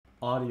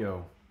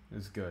audio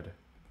is good.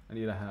 I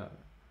need to have...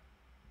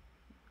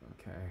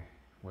 Okay,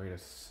 wait a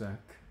sec.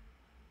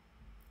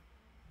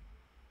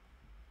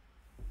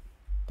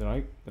 Did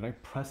I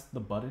press the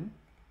button?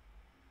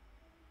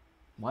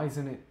 Why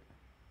isn't it...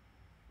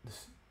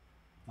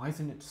 Why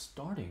isn't it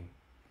starting?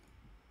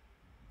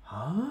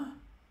 Huh?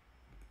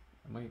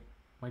 Am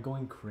I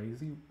going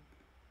crazy?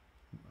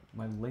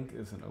 My link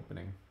isn't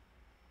opening.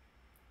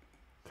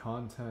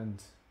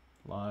 Content,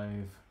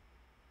 live.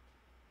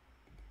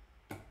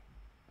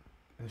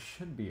 It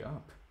should be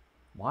up.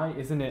 Why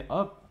isn't it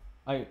up?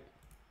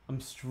 I'm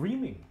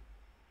streaming.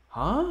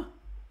 Huh?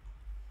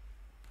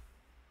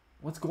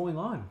 What's going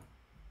on?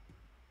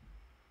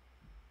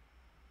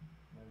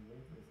 My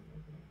link isn't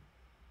opening.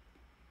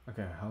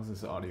 Okay, how's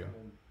this audio?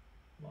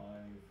 Live.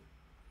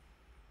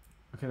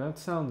 Okay, that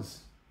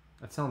sounds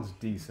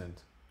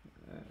decent.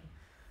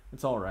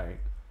 It's all right.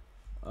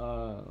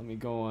 Let me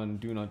go on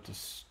Do Not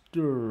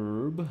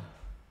Disturb.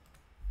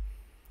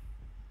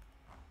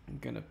 I'm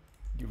gonna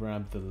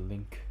grab the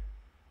link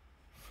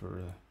for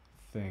a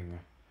thing.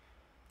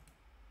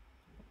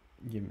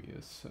 Give me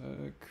a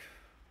sec.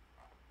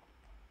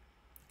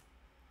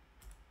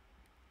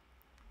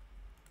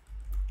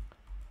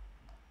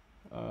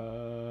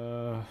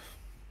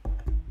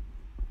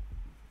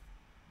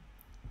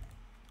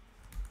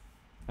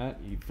 At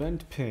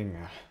event ping.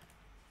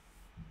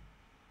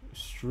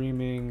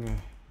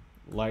 Streaming,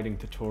 lighting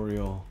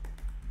tutorial,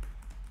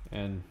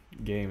 and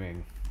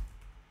gaming.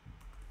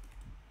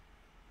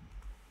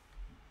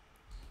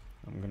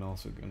 I'm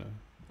also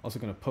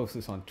gonna post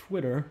this on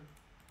Twitter,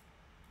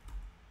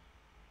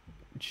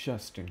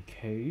 just in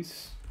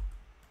case.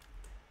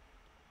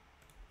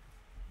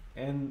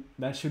 And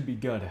that should be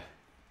good.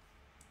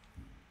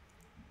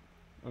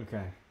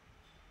 Okay.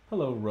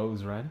 Hello,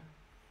 Rose Red.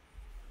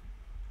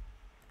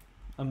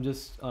 I'm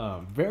just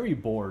very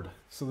bored,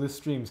 so this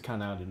stream's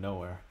kind of out of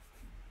nowhere.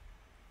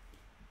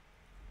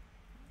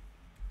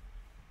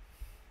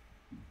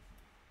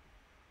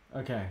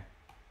 Okay.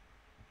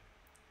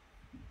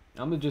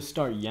 I'm gonna just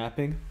start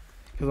yapping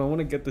because I want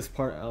to get this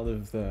part out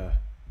of the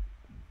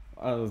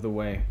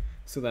way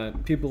so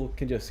that people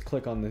can just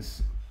click on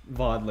this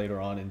VOD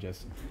later on and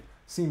just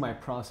see my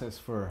process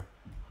for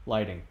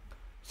lighting.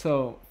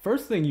 So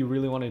first thing you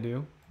really want to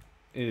do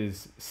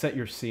is set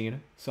your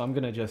scene. So I'm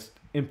gonna just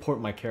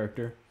import my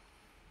character,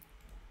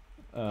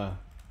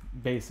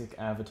 basic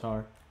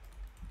avatar,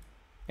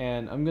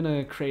 and I'm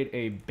gonna create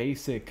a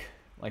basic,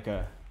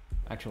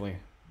 actually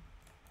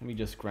let me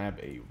just grab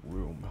a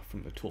room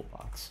from the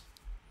toolbox.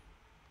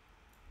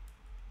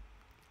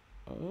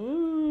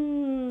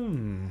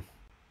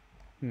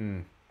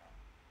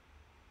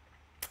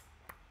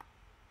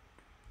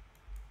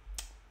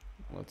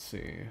 Let's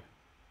see.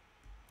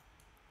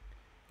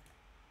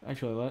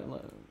 Actually,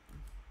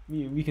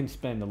 we can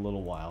spend a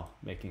little while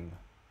making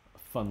a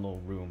fun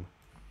little room.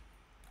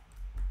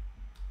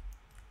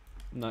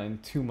 I'm not in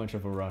too much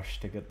of a rush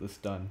to get this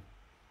done.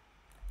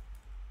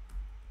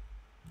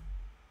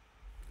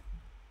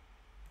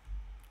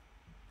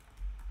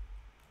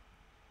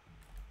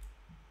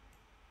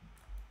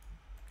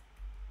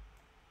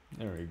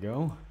 There we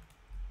go.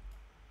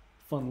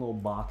 Fun little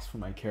box for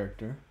my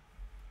character.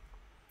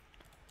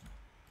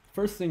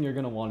 First thing you're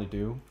going to want to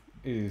do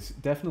is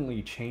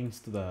definitely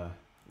change the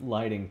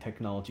lighting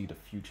technology to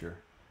future,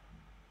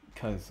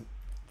 because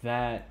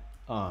that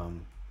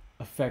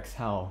affects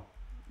how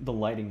the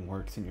lighting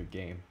works in your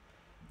game.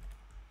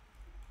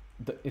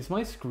 Is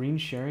my screen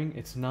sharing?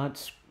 It's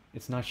not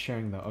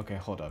sharing though. Okay,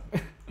 hold up.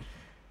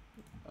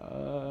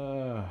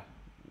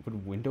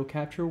 Would window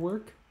capture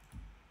work?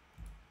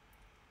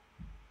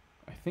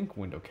 I think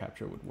window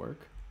capture would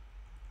work.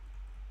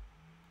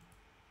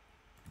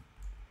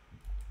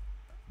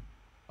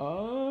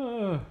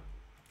 Hold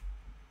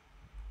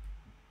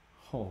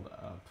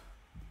up.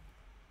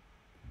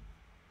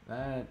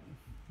 That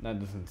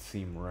doesn't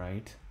seem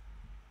right.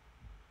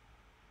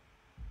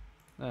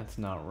 That's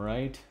not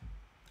right.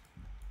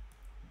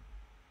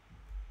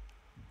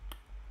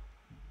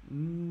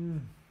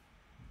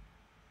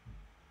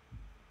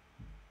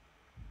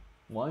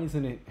 Why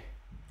isn't it?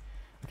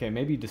 Okay,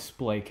 maybe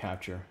display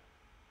capture.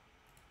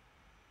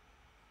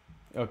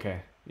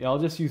 Okay, yeah, I'll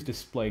just use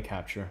display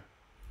capture.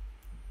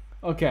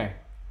 Okay,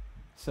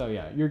 so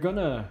yeah, you're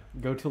gonna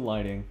go to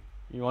lighting.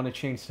 You want to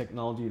change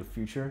technology to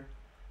future.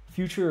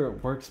 Future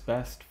works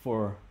best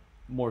for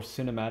more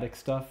cinematic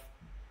stuff.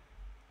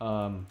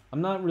 I'm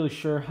not really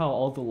sure how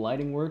all the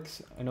lighting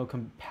works. I know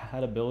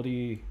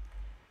compatibility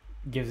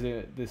gives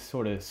it this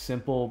sort of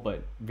simple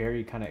but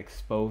very kind of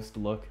exposed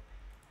look.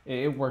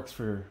 It works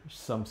for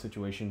some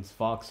situations.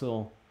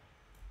 Voxel,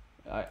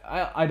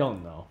 I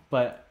don't know,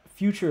 but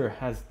future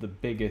has the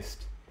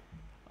biggest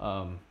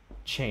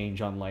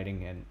change on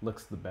lighting and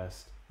looks the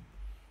best.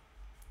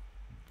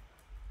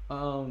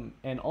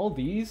 And all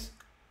these,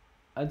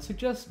 I'd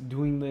suggest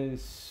doing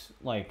this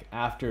like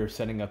after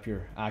setting up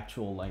your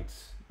actual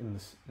lights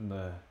in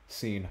the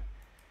scene.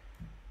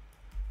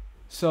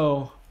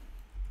 So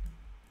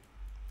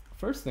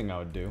first thing I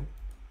would do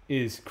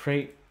is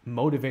create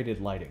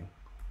motivated lighting.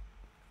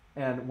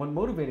 And what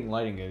motivating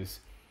lighting is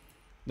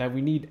that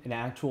we need an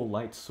actual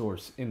light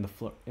source in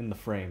the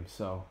frame.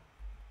 So,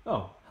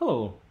 oh,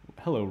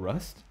 hello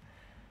Rust.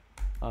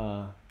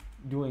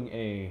 Doing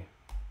a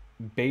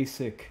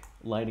basic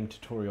lighting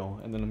tutorial,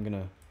 and then I'm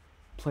gonna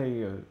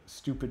play a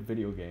stupid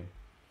video game.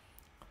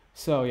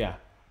 So yeah,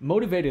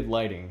 motivated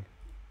lighting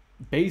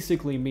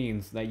basically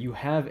means that you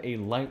have a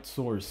light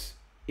source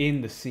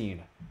in the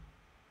scene,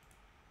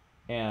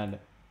 and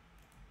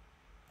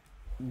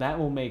that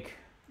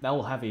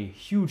will have a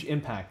huge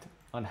impact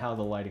on how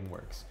the lighting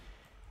works.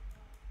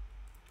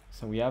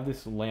 So we have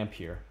this lamp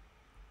here.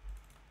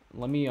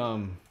 Let me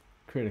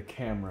create a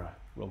camera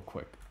real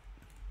quick.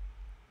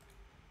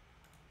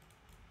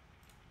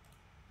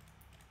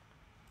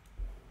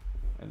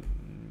 And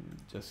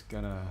just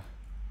gonna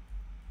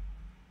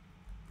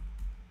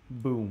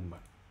boom.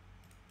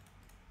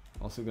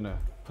 Also gonna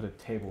put a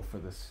table for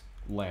this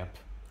lamp.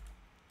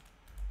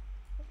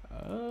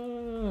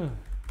 Or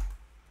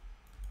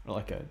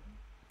like a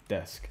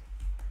desk.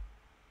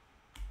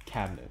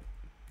 Cabinet.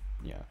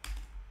 Yeah.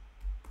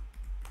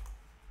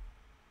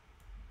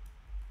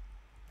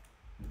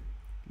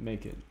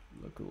 Make it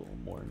look a little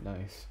more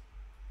nice.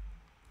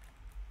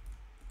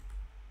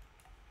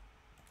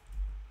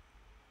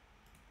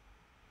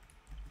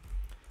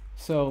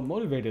 So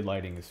motivated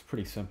lighting is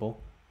pretty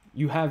simple.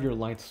 You have your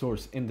light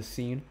source in the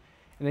scene,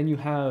 and then you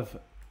have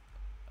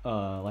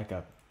like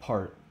a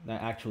part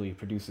that actually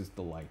produces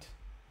the light.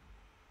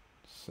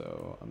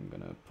 So I'm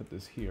gonna put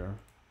this here.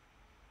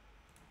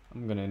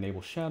 I'm gonna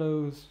enable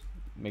shadows,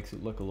 makes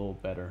it look a little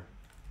better.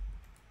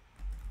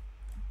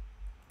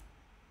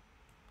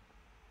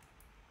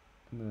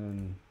 And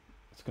then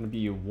it's gonna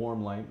be a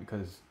warm light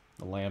because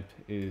the lamp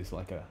is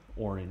like a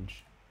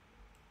orange.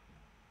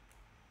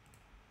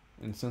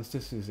 And since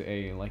this is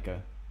a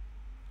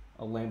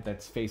lamp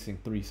that's facing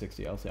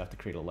 360, I also have to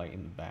create a light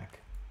in the back.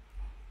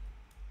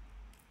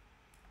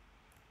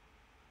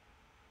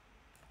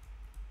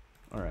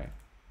 All right.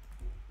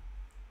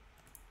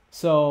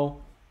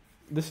 So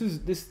this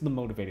is the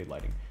motivated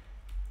lighting.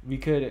 We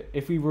could,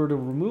 if we were to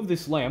remove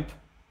this lamp,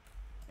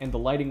 and the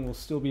lighting will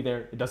still be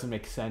there, it doesn't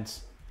make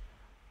sense.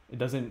 It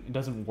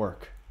doesn't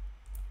work.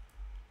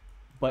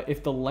 But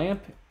if the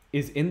lamp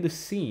is in the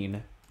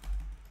scene,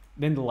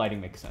 then the lighting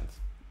makes sense.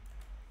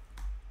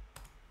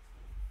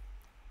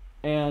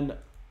 And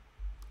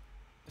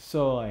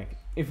so like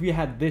if we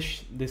had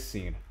this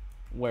scene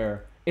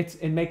where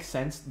it makes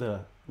sense, the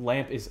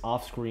lamp is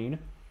off screen.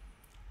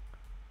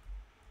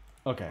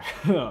 Okay,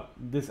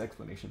 this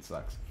explanation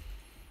sucks.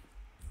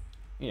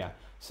 Yeah,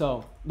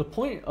 so the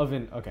point of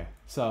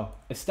so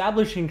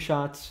establishing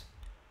shots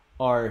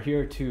are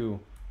here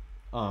to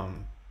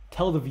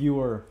tell the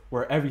viewer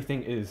where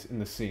everything is in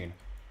the scene.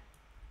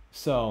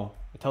 So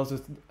it tells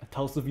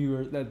the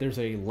viewer that there's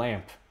a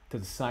lamp to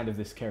the side of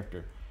this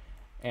character.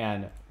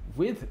 And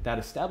with that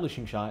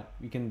establishing shot,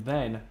 we can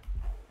then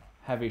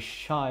have a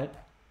shot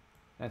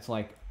that's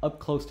like up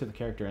close to the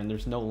character and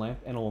there's no lamp,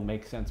 and it will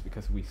make sense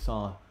because we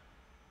saw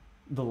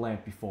the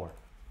lamp before.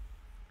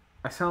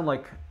 I sound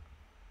like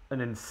an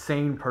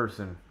insane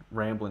person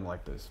rambling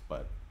like this,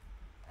 but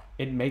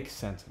it makes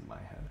sense in my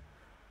head.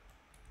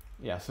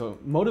 Yeah, so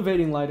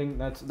motivating lighting,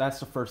 that's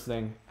the first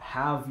thing.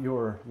 Have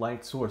your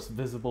light source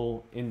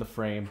visible in the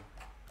frame,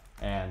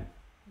 and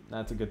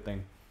that's a good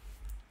thing.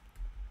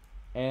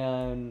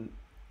 And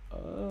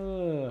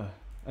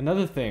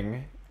another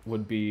thing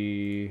would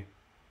be,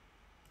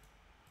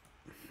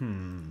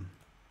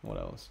 what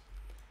else?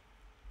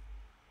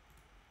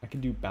 I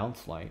can do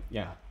bounce light,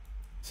 yeah.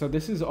 So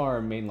this is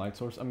our main light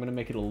source. I'm gonna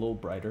make it a little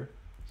brighter.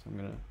 So I'm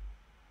gonna,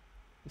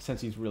 since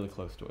he's really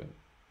close to it.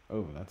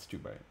 Oh, that's too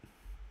bright.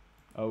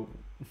 Oh,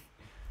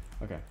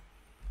 okay.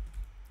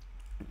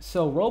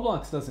 So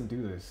Roblox doesn't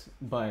do this,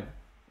 but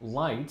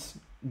light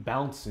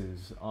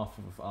bounces off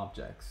of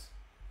objects.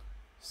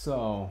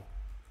 So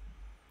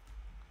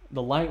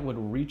the light would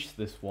reach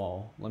this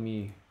wall. Let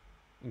me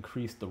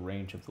increase the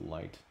range of the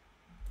light.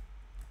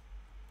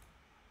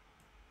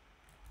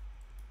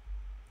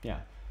 Yeah,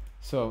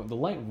 so the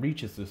light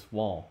reaches this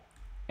wall,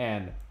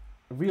 and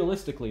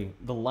realistically,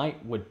 the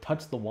light would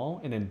touch the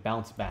wall and then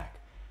bounce back.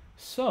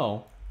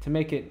 So to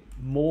make it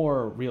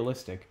more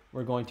realistic,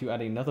 we're going to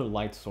add another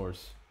light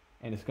source,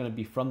 and it's going to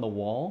be from the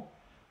wall,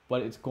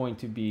 but it's going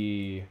to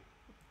be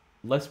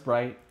less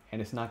bright,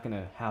 and it's not going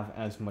to have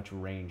as much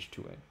range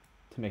to it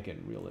to make it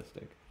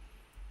realistic.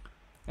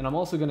 And I'm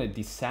also going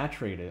to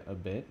desaturate it a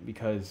bit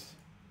because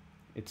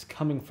it's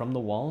coming from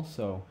the wall,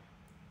 so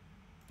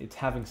it's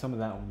having some of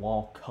that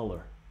wall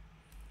color.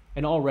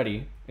 And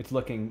already it's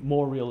looking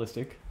more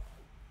realistic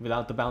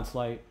without the bounce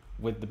light.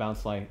 With the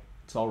bounce light,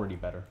 it's already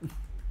better.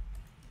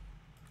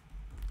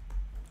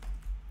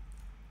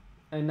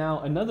 And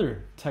now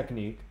another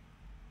technique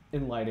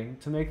in lighting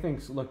to make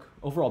things look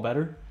overall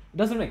better. It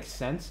doesn't make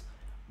sense,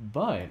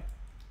 but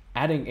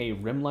adding a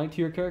rim light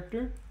to your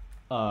character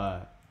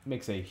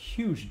makes a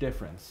huge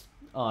difference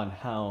on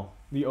how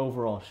the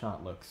overall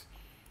shot looks.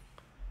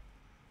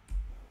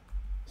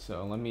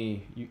 So let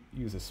me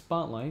use a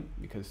spotlight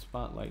because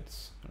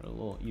spotlights are a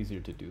little easier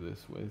to do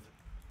this with.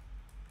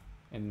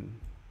 And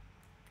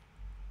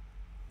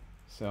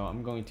so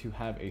I'm going to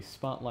have a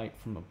spotlight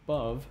from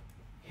above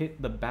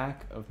hit the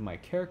back of my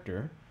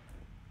character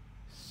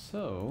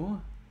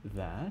so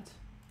that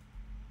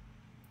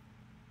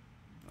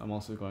I'm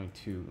also going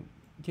to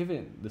give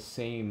it the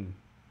same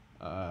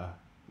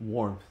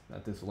warmth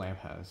that this lamp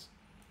has.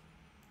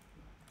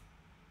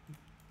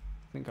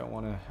 I think I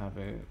want to have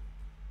it,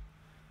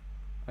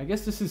 I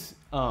guess this is,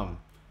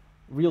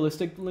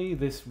 realistically,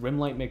 this rim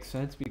light makes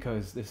sense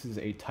because this is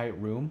a tight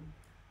room.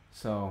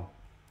 So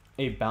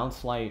a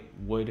bounce light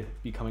would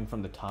be coming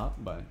from the top,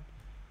 but,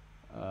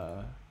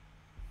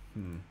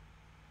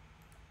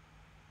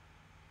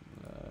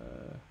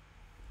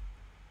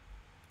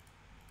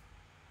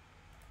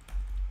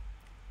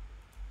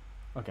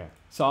 okay,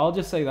 so I'll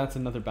just say that's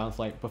another bounce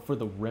light, but for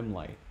the rim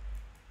light,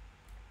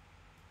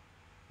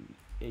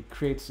 it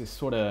creates this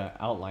sort of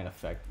outline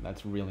effect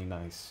that's really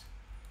nice.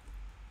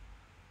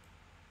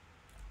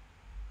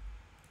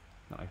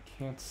 No, I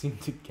can't seem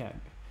to get.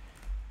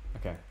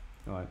 Okay,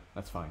 you know what?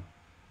 That's fine.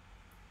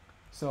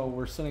 So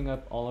we're setting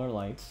up all our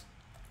lights.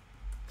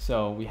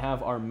 So we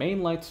have our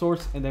main light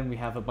source, and then we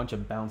have a bunch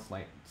of bounce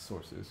light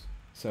sources.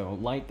 So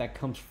light that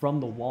comes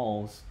from the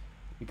walls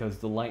because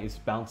the light is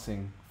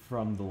bouncing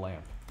from the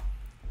lamp.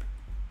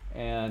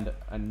 And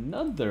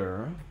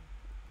another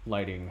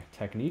lighting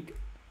technique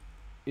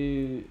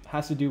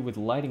has to do with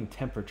lighting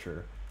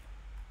temperature.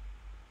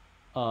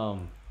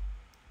 So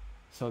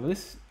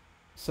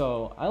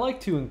I like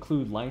to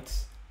include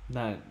lights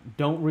that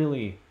don't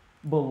really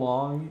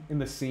belong in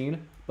the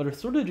scene, but are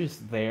sort of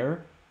just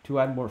there to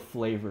add more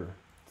flavor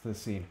to the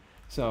scene.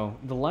 So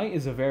the light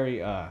is a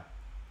very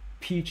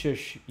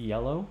peachish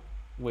yellow,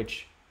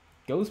 which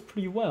goes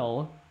pretty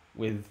well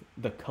with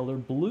the color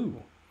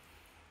blue.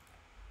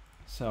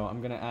 So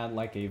I'm gonna add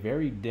like a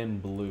very dim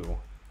blue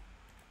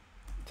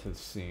to the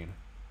scene.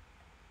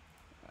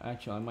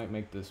 Actually, I might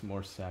make this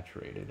more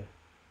saturated.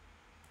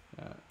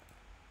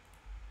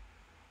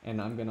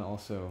 And I'm gonna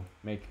also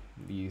make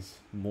these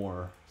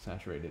more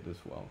saturated as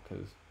well,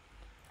 because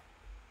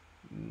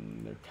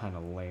they're kind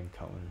of lame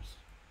colors.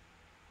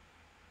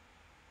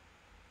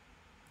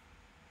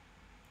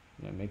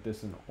 Yeah, make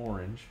this an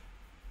orange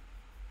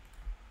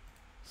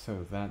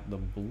so that the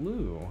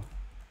blue,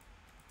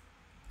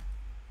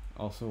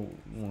 also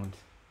want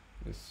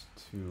this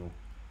to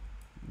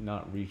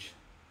not reach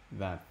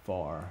that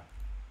far.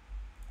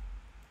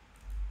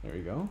 There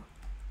you go.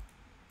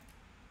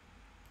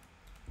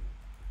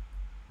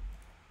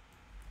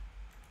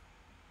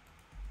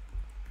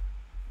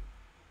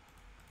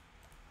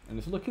 And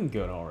it's looking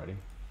good already.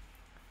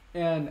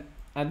 And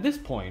at this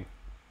point,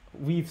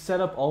 we've set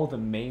up all the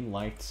main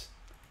lights.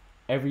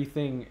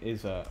 Everything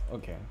is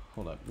okay,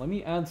 hold up. Let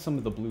me add some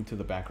of the blue to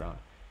the background,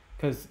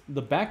 because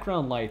the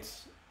background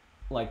lights,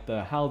 like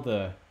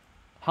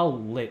how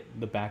lit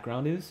the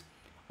background is,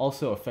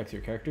 also affects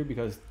your character,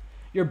 because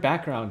your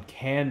background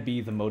can be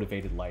the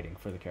motivated lighting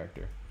for the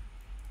character.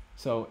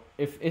 So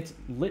if it's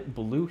lit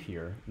blue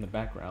here in the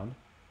background,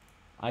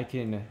 I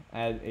can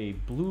add a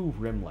blue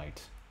rim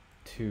light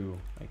to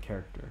my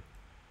character,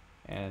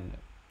 and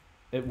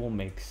it will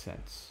make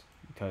sense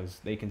because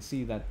they can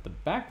see that the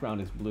background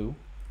is blue,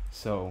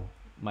 so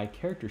my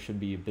character should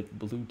be a bit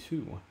blue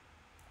too.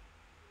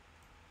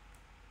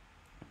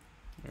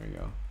 There we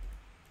go.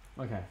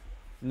 Okay,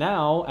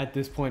 now at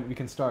this point we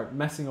can start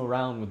messing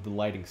around with the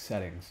lighting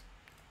settings.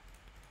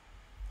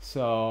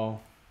 So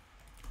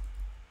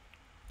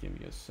give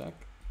me a sec.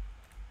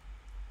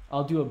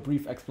 I'll do a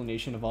brief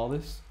explanation of all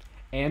this.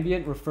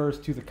 Ambient refers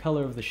to the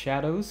color of the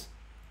shadows.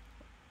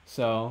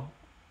 So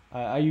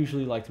I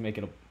usually like to make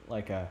it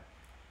like a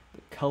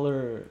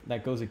color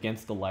that goes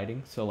against the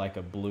lighting, so like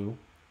a blue.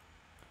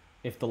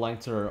 If the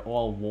lights are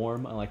all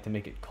warm, I like to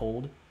make it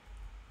cold.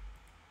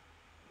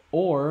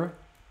 Or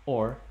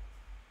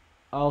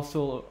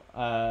also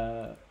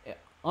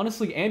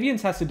honestly,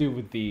 ambience has to do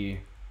with the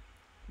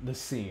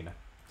scene.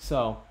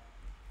 So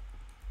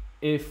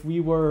if we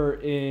were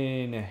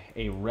in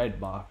a red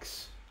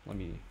box, I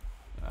can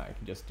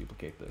just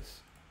duplicate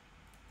this.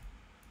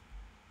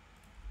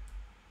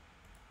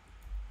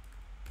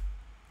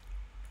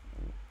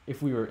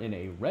 If we were in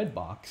a red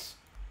box,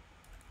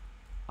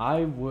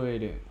 I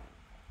would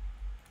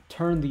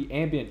turn the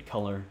ambient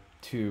color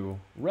to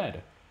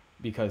red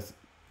because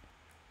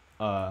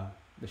the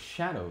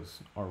shadows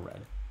are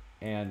red.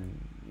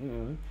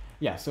 And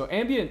yeah, so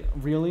ambient,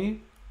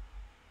 really,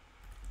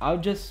 I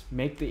would just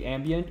make the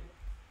ambient,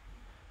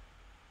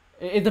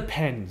 it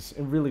depends,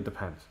 it really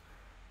depends.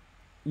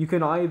 You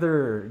can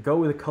either go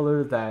with a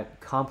color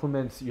that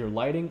complements your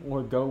lighting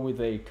or go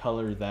with a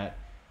color that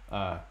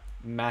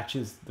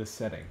matches the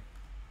setting.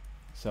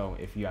 So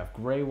if you have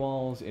gray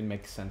walls, it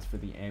makes sense for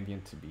the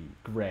ambient to be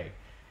gray.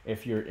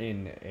 If you're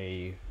in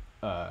a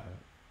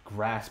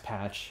grass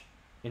patch,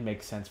 it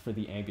makes sense for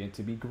the ambient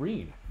to be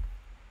green.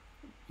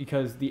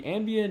 Because the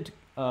ambient,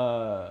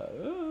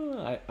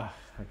 okay.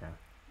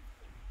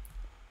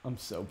 I'm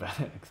so bad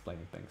at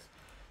explaining things.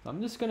 So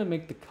I'm just gonna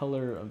make the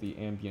color of the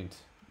ambient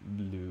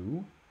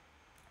blue.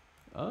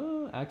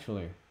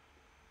 Actually,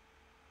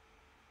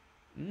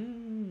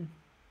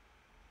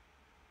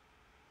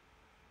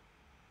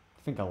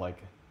 think I like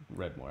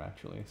red more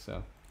actually.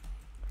 So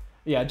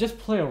yeah, just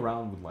play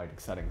around with lighting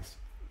settings.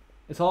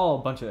 It's all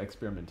a bunch of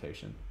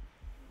experimentation.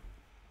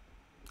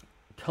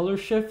 Color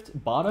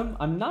shift bottom.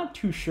 I'm not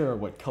too sure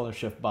what color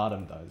shift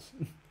bottom does.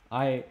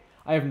 I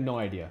have no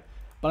idea,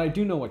 but I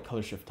do know what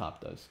color shift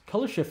top does.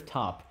 Color shift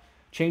top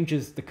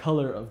changes the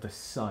color of the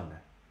sun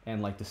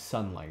and like the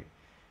sunlight.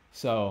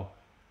 So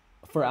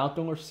for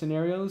outdoor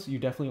scenarios, you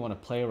definitely want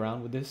to play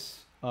around with this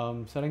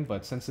setting,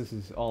 but since this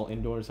is all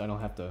indoors, I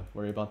don't have to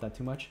worry about that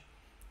too much.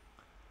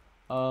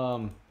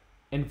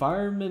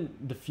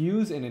 Environment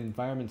diffuse and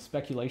environment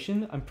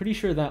speculation. I'm pretty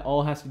sure that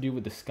all has to do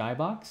with the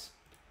skybox.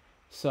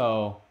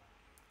 So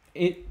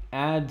it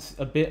adds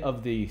a bit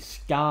of the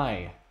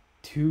sky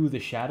to the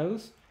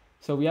shadows.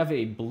 So we have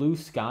a blue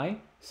sky,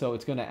 so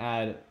it's going to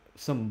add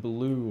some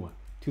blue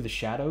to the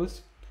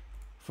shadows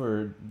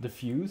for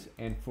diffuse,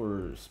 and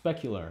for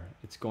specular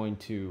it's going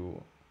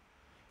to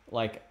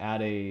like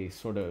add a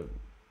sort of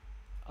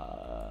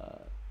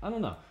I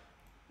don't know.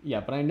 Yeah,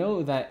 but I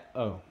know that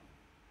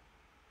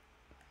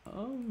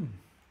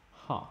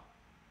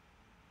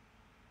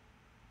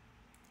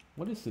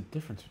what is the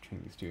difference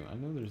between these two? I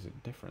know there's a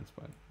difference,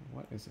 but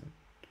what is it?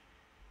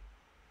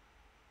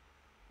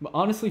 But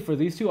honestly, for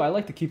these two, I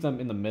like to keep them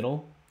in the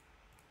middle,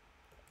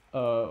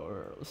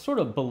 or sort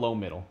of below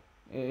middle.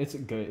 It's a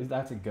good.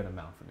 That's a good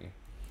amount for me.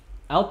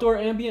 Outdoor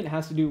ambient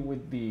has to do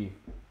with the.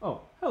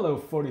 Oh, hello,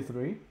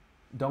 43.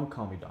 Don't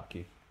call me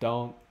Docky.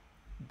 Don't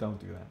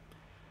do that.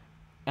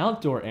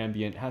 Outdoor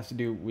ambient has to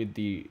do with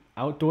the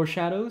outdoor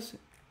shadows,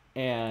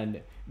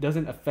 and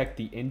doesn't affect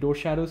the indoor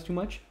shadows too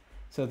much.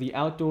 So the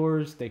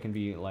outdoors, they can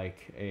be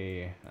like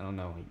a, I don't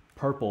know,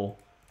 purple,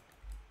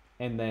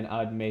 and then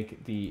I'd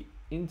make the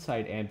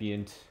inside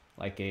ambient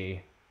like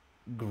a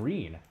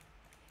green.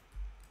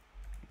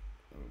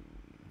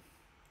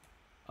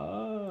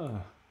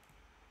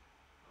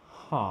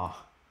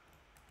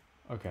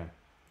 Okay.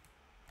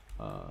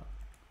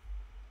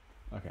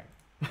 Okay.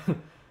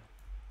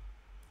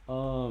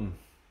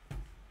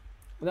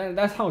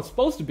 That's how it's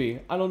supposed to be.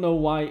 I don't know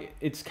why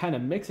it's kind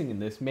of mixing in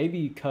this.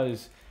 Maybe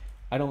because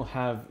I don't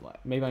have,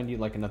 maybe I need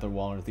like another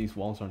wall, or these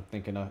walls aren't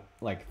thick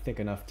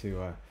enough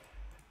to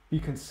be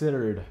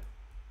considered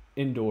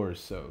indoors.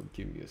 So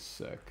give me a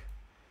sec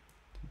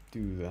to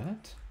do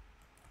that.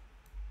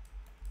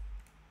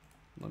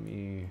 Let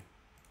me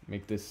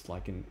make this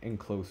like an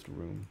enclosed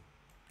room.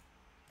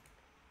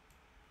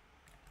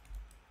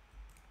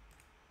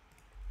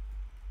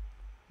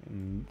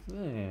 And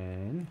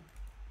then,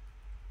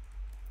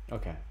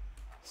 okay,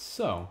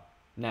 so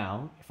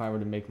now if I were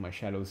to make my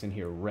shadows in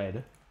here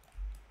red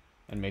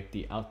and make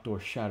the outdoor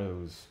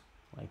shadows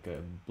like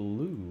a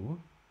blue,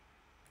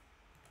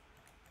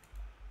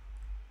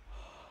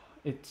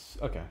 it's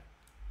okay.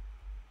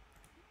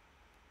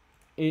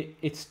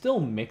 It still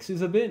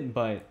mixes a bit,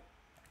 but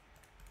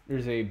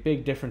there's a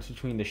big difference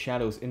between the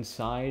shadows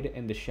inside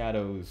and the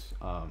shadows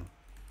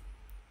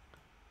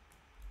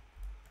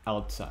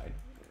outside.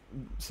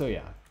 So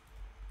yeah,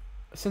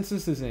 since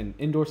this is an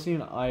indoor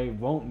scene, I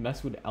won't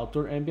mess with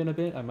outdoor ambient a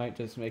bit. I might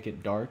just make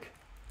it dark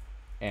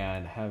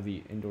and have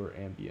the indoor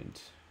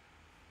ambient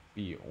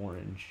be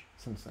orange,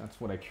 since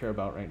that's what I care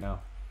about right now.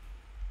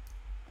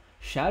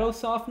 Shadow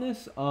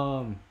softness,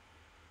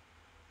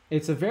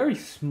 it's a very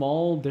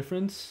small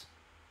difference,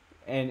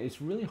 and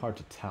it's really hard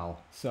to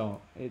tell,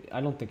 so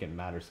I don't think it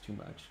matters too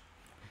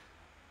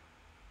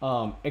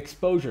much.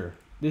 Exposure,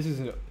 this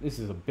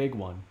is a big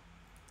one.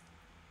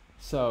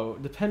 So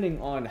depending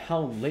on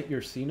how lit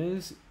your scene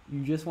is,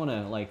 you just want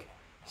to like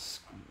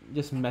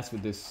just mess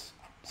with this,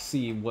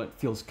 see what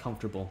feels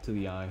comfortable to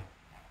the eye.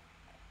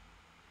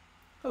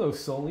 Hello,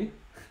 Soli.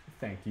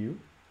 Thank you.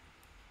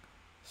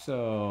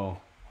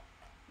 So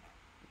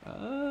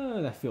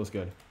that feels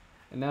good.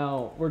 And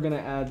now we're gonna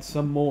add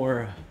some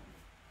more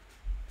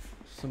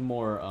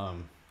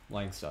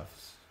lighting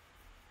stuff.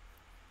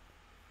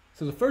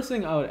 So the first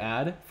thing I would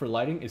add for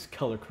lighting is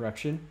color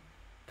correction.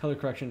 Color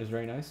correction is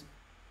very nice.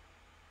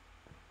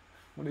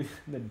 What is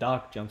the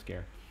doc jump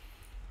scare?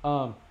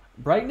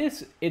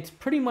 Brightness, it's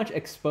pretty much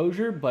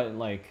exposure, but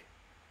like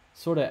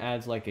sort of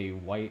adds like a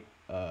white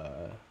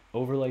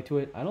overlay to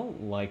it. I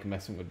don't like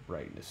messing with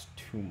brightness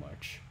too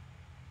much.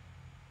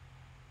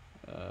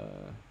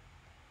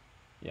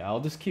 Yeah,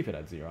 I'll just keep it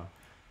at 0.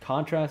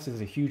 Contrast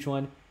is a huge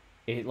one.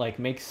 It like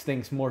makes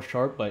things more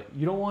sharp, but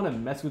you don't want to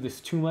mess with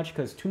this too much,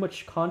 because too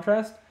much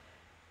contrast,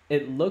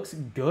 it looks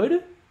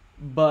good,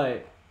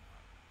 but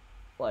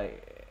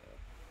like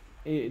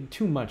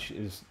too much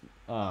is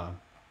can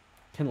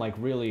like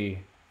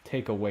really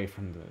take away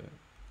from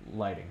the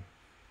lighting.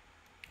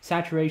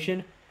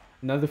 Saturation,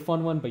 another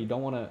fun one, but you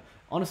don't want to,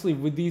 honestly,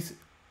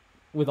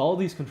 with all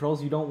these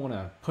controls, you don't want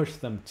to push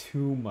them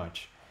too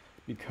much,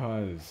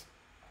 because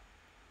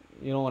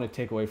you don't want to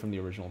take away from the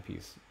original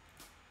piece.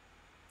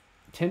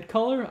 Tint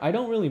color, I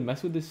don't really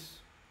mess with this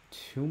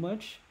too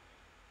much.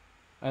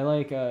 I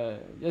like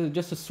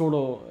just a sort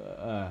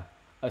of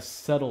a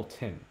subtle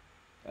tint,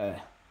 a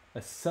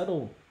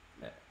subtle,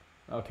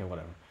 okay,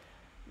 whatever.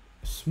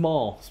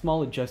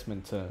 Small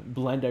adjustment to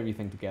blend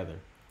everything together.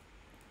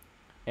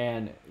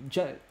 and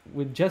just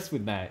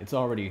with that, it's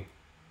already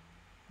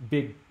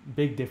big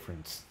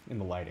difference in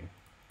the lighting.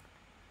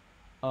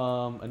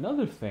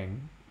 Another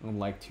thing I'd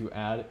like to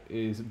add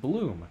is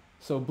bloom.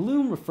 So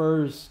bloom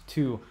refers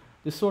to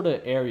this sort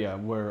of area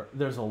where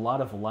there's a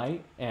lot of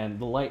light and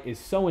the light is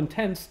so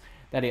intense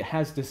that it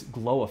has this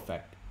glow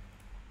effect.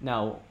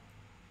 Now,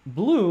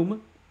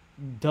 bloom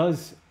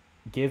does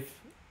give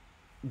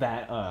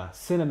that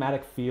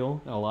cinematic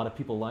feel that a lot of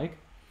people like,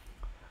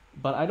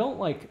 but I don't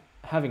like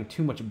having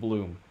too much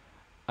bloom.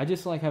 I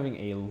just like having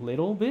a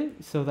little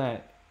bit so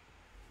that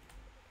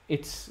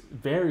it's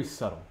very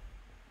subtle.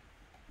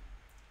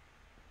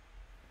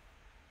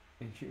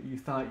 And you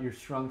thought your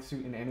strong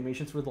suit in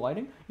animations were the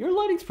lighting? Your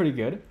lighting's pretty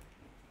good.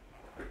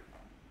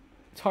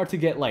 It's hard to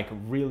get like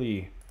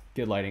really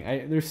good lighting.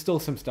 There's still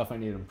some stuff I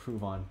need to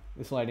improve on.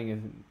 This lighting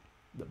isn't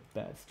the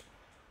best.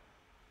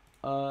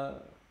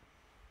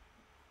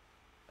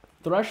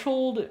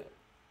 Threshold,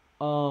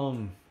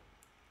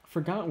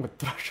 forgotten what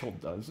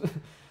threshold does,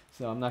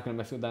 so I'm not gonna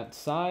mess with that.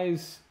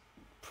 Size,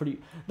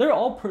 they're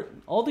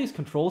all these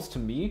controls to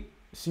me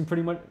seem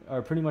pretty much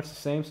the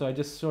same, so I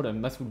just sort of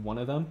mess with one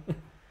of them.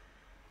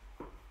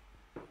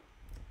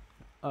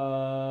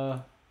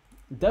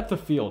 Depth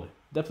of field.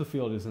 Depth of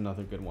field is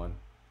another good one.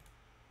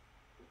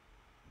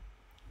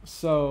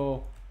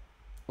 So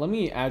let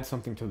me add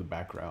something to the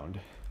background,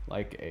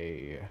 like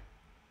a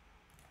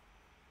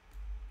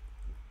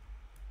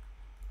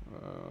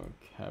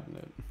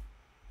cabinet.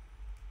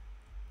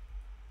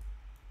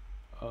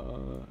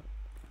 Here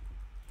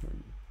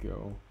we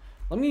go.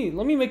 Let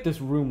me make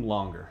this room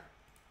longer.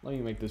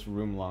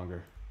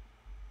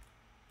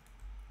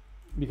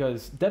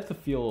 Because depth of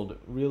field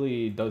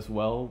really does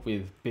well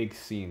with big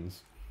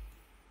scenes.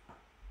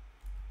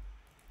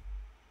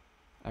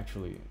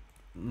 Actually,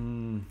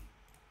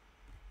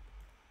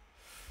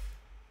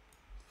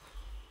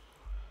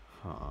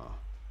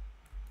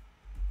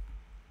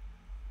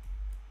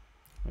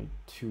 Like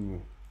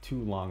too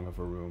long of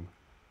a room.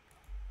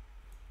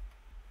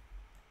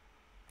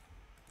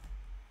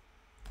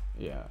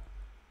 Yeah.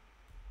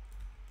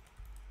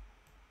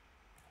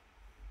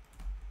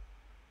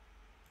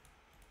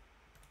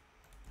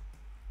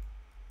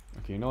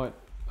 Okay, you know what?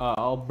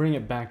 I'll bring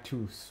it back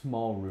to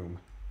small room.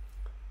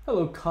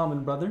 Hello,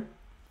 common brother.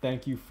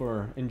 Thank you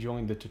for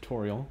enjoying the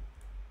tutorial.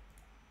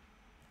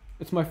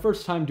 It's my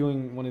first time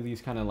doing one of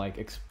these kind of like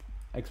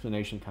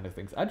explanation kind of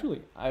things.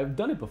 Actually, I've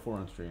done it before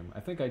on stream. I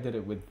think I did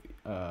it with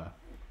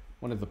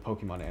one of the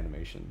Pokemon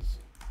animations.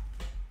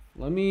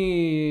 Let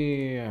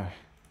me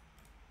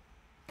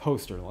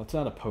poster. Let's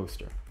add a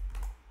poster.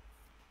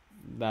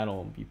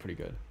 That'll be pretty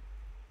good.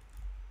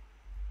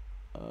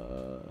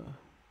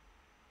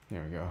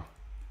 There we go.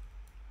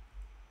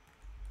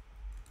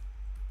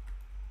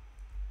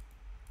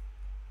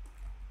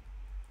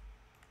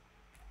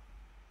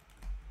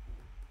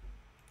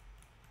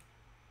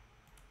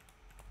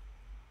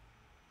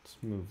 Let's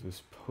move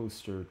this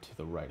poster to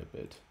the right a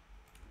bit.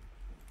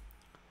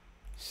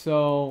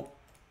 So,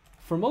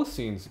 for most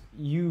scenes,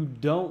 you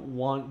don't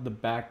want the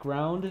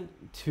background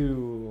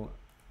to...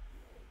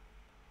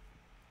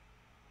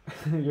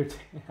 You're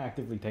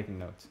actively taking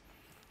notes.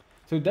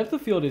 So depth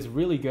of field is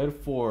really good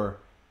for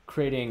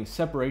creating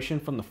separation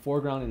from the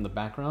foreground and the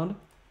background.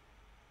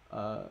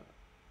 I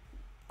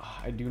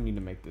do need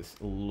to make this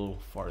a little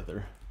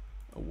farther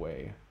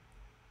away.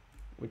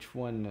 Which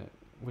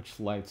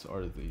lights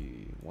are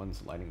the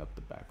ones lighting up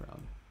the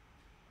background?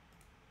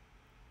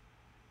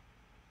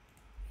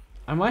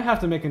 I might have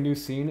to make a new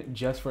scene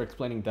just for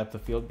explaining depth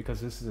of field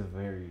because this is a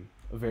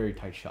very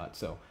tight shot.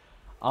 So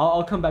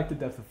I'll come back to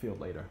depth of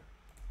field later.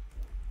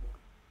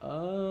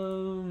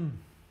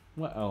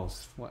 What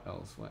else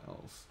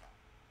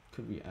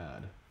could we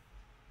add?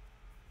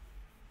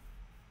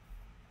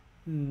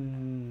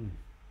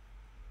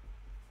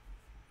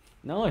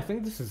 No, I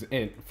think this is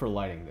it for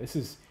lighting. This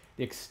is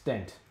the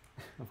extent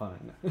of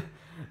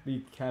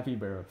the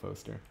capybara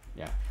poster.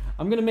 Yeah,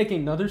 I'm gonna make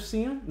another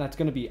scene that's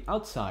gonna be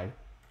outside.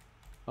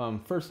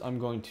 First I'm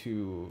going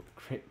to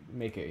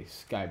make a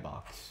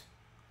skybox.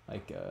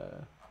 Like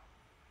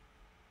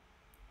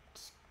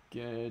let's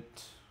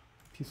get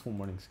peaceful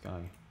morning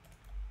sky.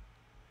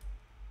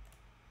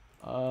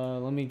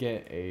 Let me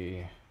get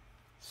a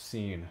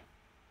scene.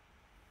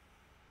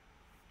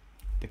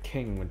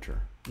 Decaying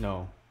winter.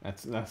 No,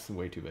 that's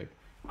way too big.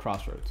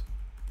 Crossroads.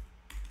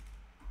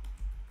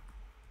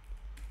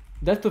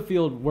 Depth of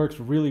field works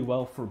really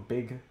well for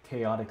big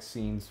chaotic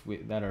scenes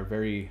that are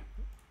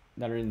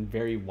in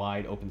very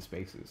wide open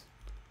spaces.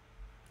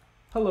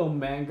 Hello,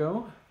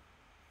 Mango.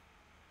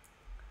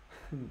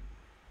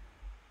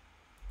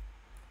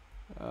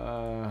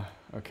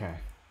 Okay.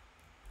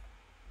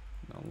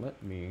 Now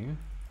let me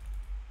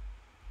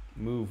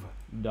move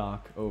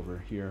Doc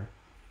over here.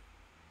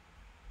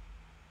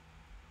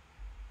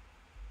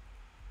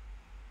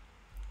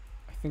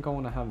 I think I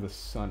want to have the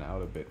sun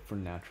out a bit for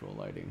natural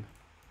lighting.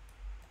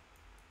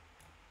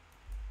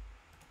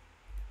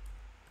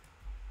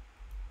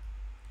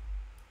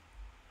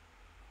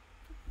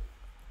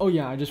 Oh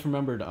yeah, I just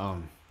remembered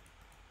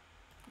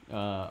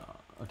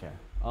Okay,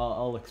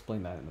 I'll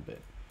explain that in a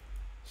bit.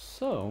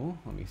 So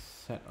let me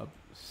set up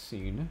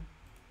scene.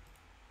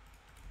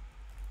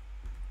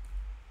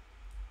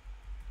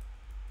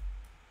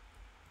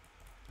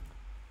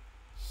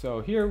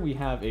 So here we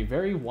have a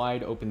very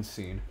wide open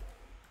scene,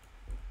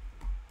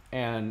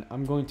 and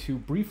I'm going to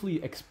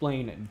briefly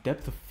explain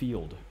depth of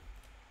field.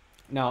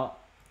 Now,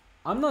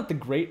 I'm not the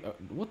great,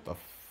 what the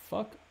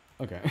fuck?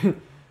 Okay.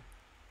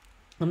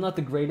 I'm not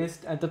the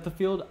greatest at depth of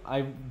field.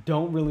 I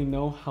don't really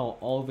know how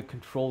all the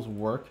controls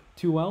work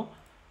too well.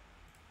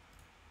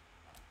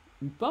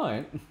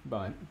 But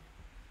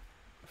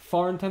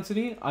far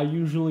intensity, I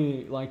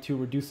usually like to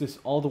reduce this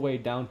all the way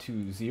down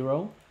to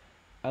 0.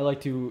 I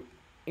like to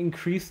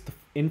increase the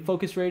in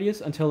focus radius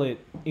until it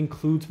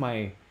includes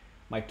my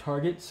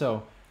target.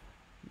 So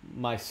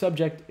my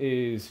subject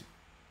is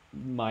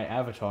my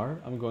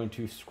avatar. I'm going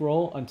to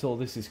scroll until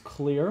this is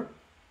clear.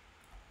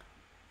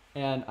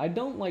 And I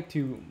don't like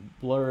to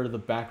blur the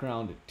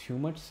background too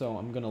much, so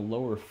I'm going to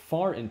lower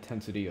far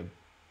intensity of...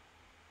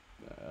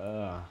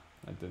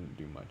 that didn't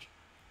do much.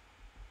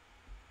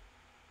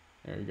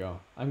 There you go.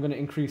 I'm going to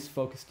increase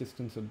focus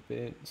distance a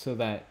bit so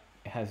that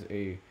it has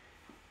a...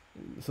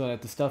 so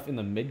that the stuff in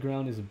the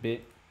midground is a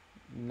bit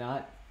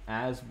not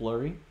as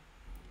blurry.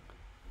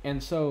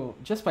 And so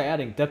just by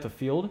adding depth of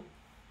field,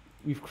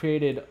 we've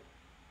created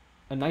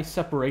a nice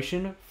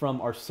separation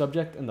from our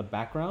subject and the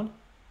background,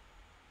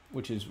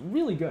 which is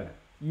really good.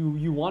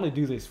 You want to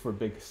do this for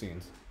big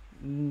scenes.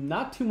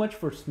 Not too much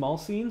for small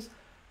scenes,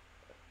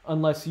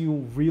 unless you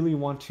really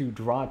want to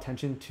draw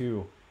attention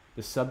to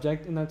the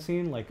subject in that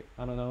scene. Like,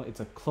 I don't know, it's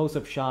a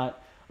close-up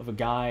shot of a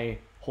guy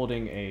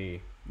holding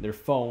their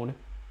phone.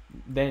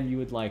 Then you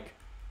would like,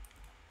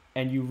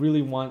 and you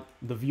really want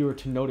the viewer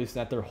to notice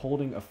that they're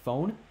holding a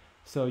phone,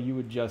 so you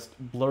would just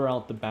blur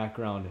out the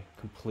background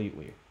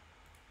completely.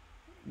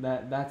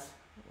 That's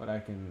what I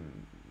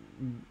can...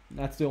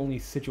 That's the only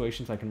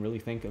situations I can really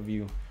think of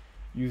you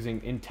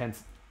using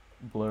intense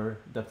blur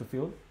depth of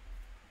field.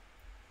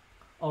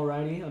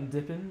 Alrighty, I'm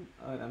dipping.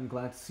 I'm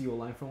glad to see you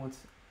alive for once.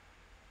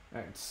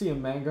 Alright, see a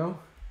mango.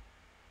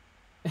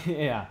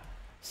 Yeah,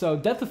 so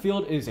depth of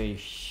field is a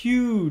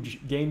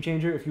huge game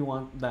changer if you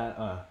want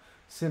that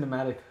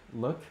cinematic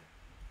look.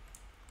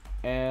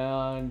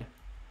 And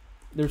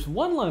there's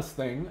one last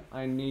thing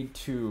I need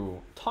to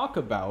talk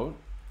about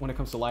when it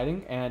comes to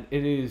lighting, and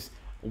it is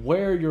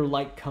where your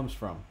light comes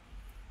from.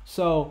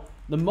 So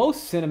the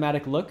most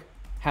cinematic look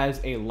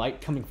has a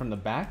light coming from the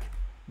back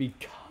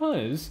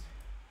because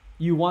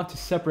you want to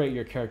separate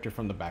your character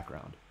from the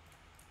background.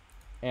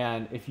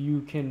 And if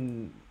you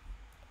can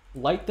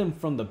light them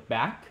from the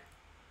back,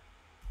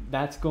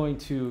 that's going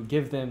to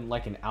give them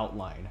like an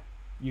outline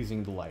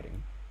using the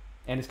lighting.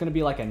 And it's going to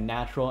be like a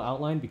natural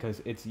outline because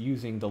it's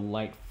using the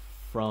light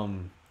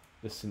from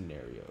the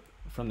scenario,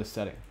 from the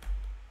setting.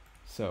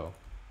 So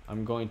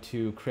I'm going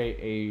to create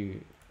a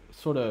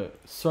sort of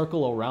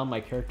circle around my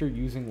character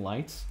using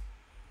lights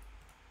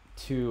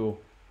to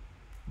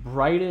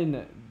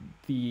brighten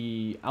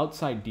the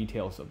outside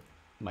details of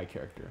my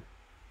character.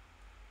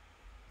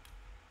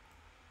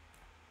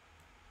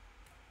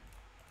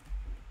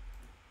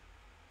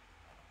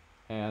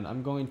 And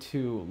I'm going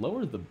to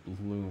lower the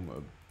bloom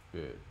a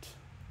bit.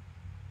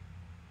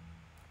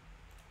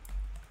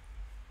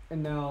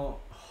 And now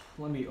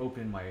let me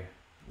open my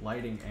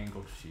lighting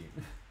angle sheet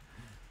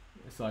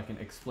so I can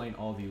explain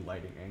all the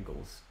lighting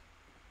angles.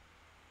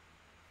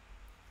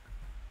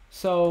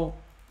 So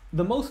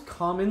the most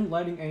common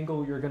lighting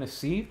angle you're going to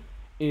see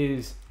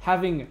is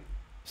having,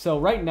 so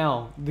right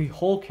now the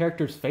whole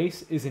character's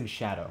face is in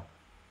shadow.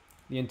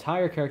 The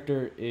entire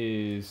character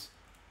is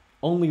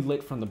only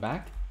lit from the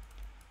back.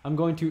 I'm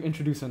going to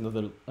introduce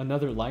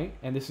another light,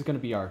 and this is going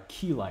to be our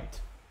key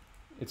light.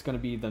 It's going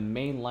to be the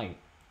main light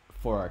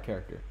for our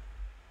character.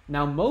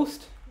 Now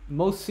most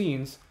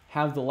scenes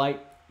have the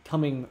light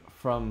coming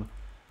from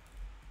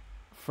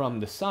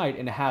the side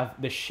and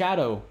have the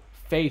shadow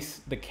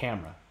face the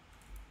camera.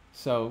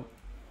 So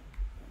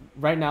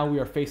right now we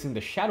are facing the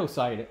shadow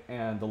side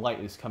and the light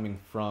is coming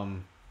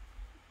from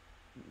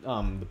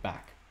the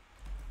back.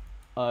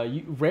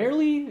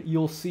 Rarely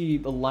you'll see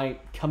the light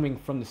coming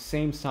from the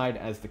same side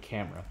as the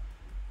camera.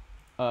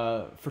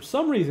 For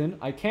some reason,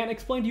 I can't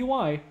explain to you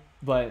why,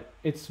 but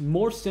it's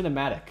more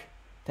cinematic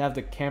to have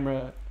the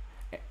camera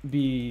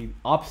be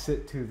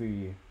opposite to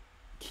the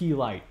key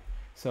light.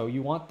 So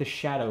you want the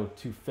shadow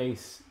to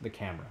face the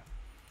camera.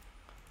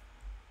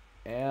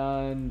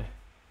 And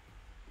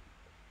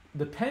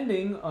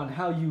depending on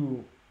how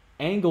you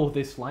angle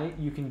this light,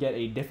 you can get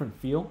a different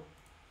feel.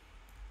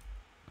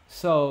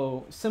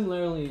 So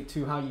similarly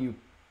to how you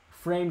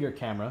frame your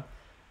camera,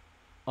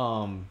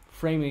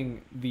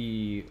 putting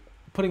the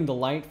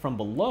light from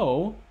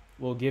below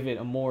will give it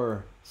a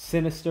more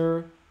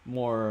sinister,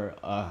 more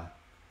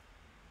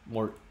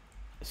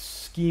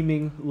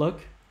scheming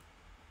look.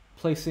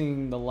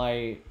 Placing the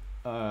light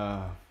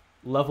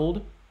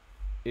leveled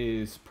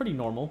is pretty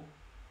normal,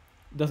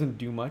 doesn't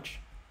do much.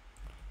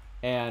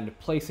 And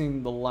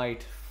placing the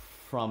light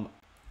from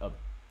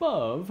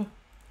above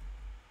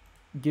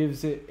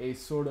gives it a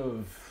sort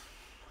of,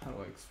 how do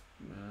I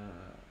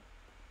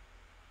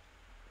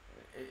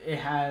it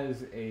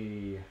has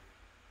a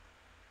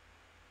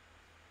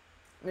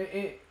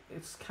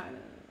it's kind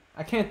of,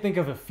 I can't think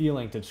of a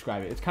feeling to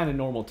describe it. It's kind of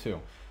normal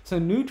too. So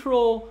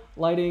neutral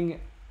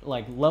lighting,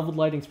 like leveled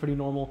lighting's pretty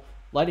normal.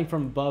 Lighting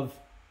from above,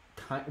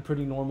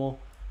 pretty normal.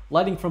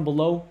 Lighting from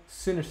below,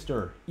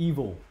 sinister,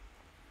 evil.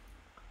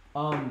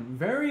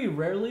 Very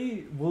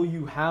rarely will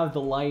you have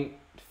the light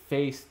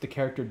face the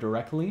character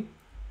directly,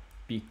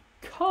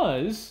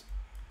 because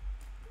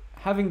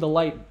having the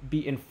light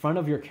be in front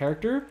of your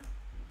character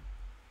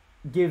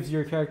gives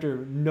your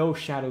character no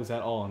shadows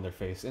at all on their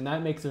face, and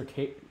that makes your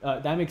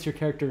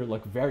character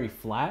look very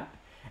flat,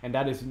 and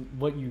that is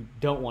what you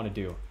don't want to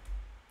do.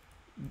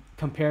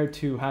 Compared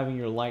to having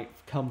your light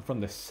come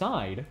from the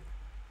side,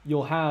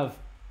 you'll have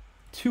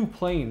two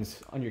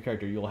planes on your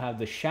character. You'll have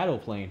the shadow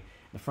plane,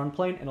 the front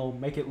plane, and it'll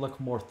make it look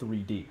more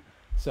 3D.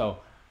 So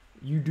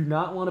you do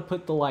not want to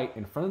put the light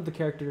in front of the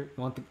character.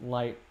 You want the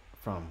light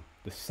from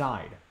the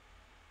side.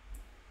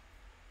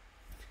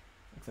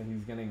 Looks like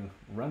he's getting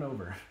run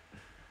over.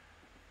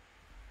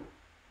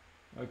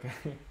 Okay.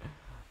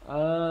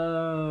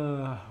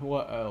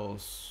 What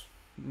else?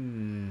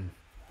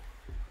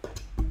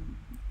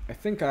 I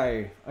think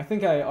I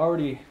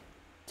already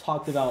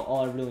talked about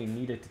all I really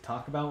needed to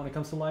talk about when it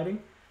comes to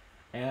lighting,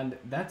 and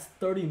that's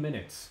 30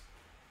 minutes.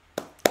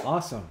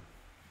 Awesome.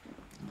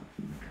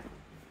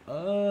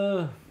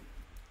 I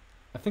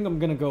think I'm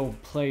gonna go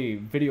play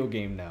video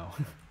game now.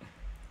 I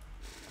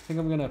think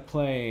I'm gonna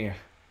play.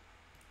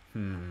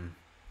 I'm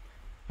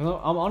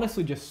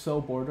honestly just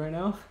so bored right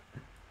now.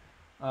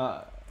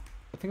 I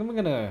think I'm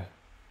gonna.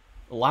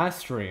 Last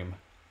stream,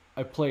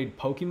 I played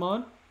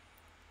Pokemon,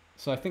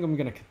 so I think I'm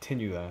gonna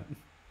continue that.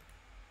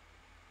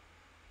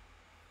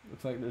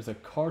 Looks like there's a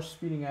car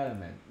speeding at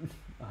him at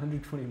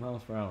 120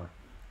 miles per hour.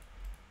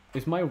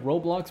 Is my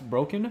Roblox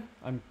broken?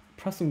 I'm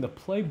pressing the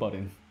play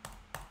button,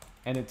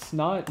 and it's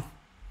not.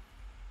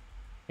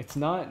 It's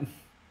not.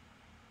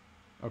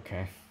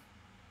 Okay.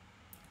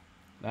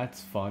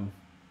 That's fun.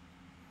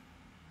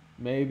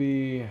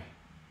 Maybe.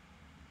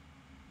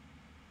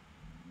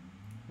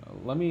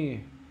 Let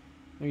me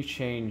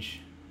change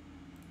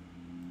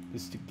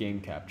this to game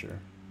capture.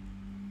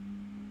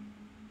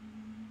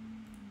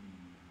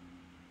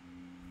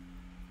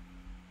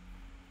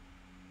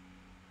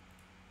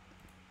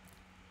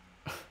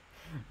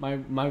 My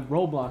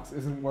Roblox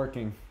isn't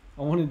working.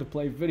 I wanted to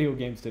play video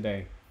games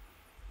today.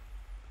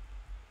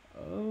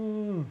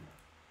 Oh,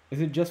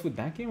 is it just with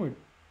that game,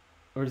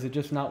 or is it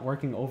just not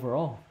working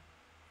overall?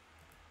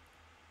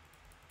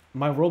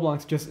 My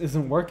Roblox just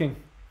isn't working.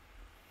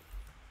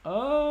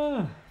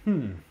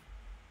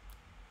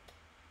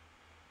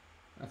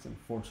 That's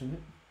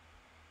unfortunate.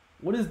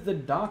 What is the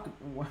doc?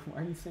 Why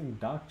are you saying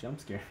doc jump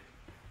scare?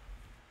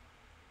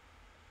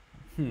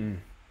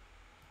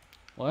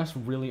 Well, that's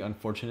really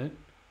unfortunate.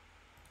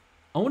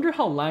 I wonder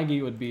how laggy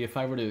it would be if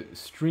I were to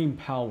stream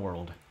Pal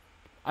World.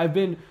 I've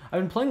been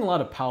playing a lot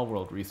of Pal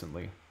World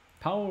recently.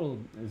 Pal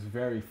World is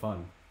very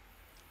fun.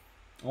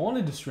 I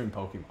wanted to stream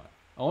Pokemon.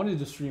 I wanted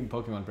to stream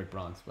Pokemon Brick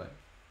Bronze, but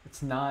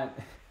it's not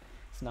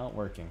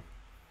working.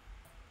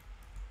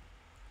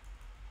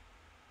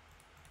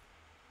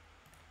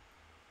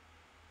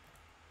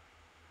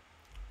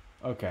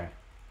 Okay.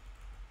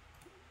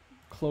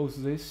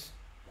 Close this.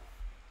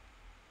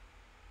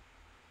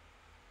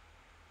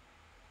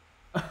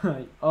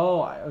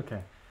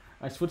 Okay.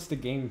 I switched to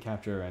game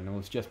capture and it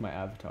was just my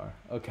avatar.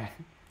 Okay.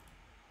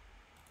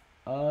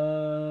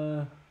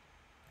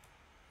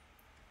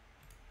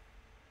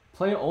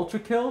 Play Ultra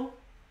Kill?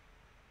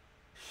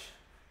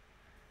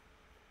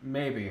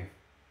 Maybe.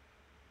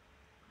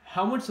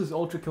 How much does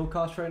Ultra Kill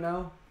cost right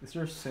now? Is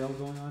there a sale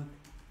going on?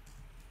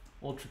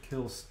 Ultra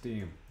Kill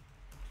Steam.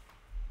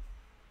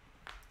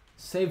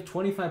 Save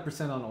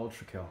 25% on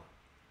Ultra Kill.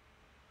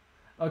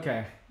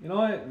 Okay, you know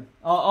what?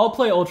 I'll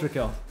play Ultra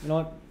Kill. You know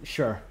what?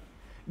 Sure.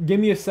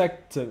 Give me a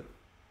sec to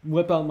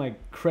whip out my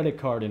credit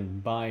card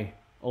and buy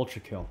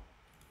Ultra Kill.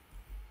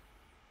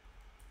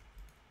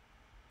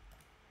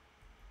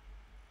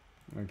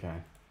 Okay.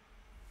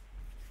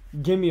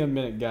 Give me a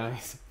minute,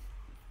 guys.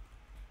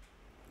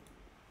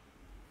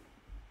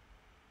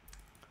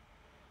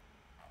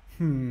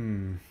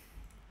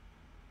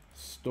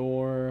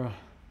 Store.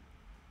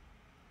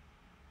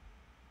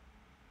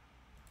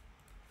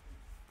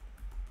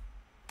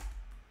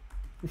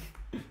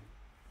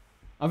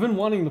 I've been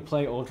wanting to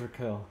play Ultra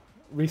Kill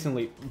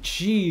recently.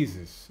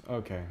 Jesus.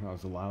 Okay, that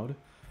was loud.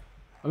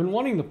 I've been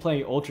wanting to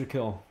play Ultra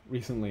Kill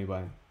recently,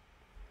 but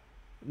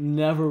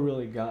never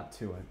really got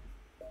to it.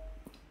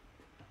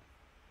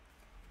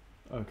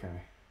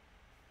 Okay.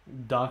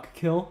 Doc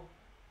Kill.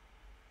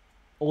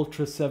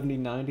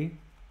 Ultra7090.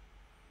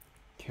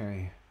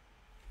 Okay.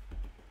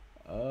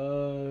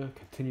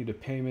 Continue to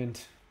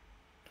payment.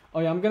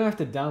 Oh yeah, I'm gonna have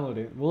to download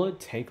it. Will it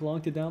take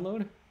long to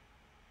download?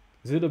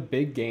 Is it a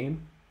big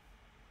game?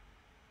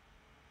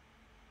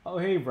 Oh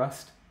hey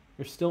Rust,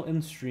 you're still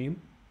in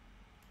stream?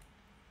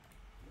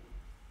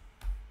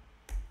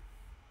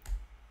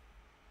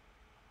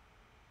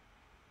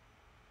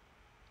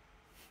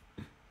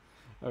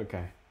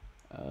 Okay.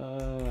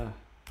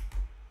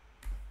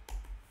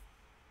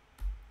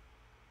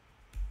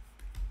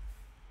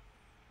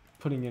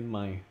 Putting in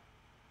my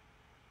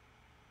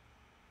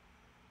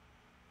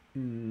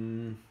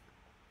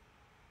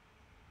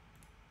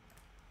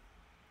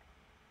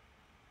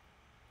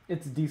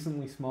it's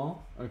decently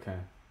small. Okay.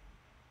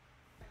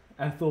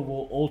 Ethel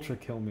will ultra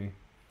kill me.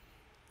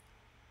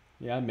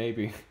 Yeah,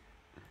 maybe.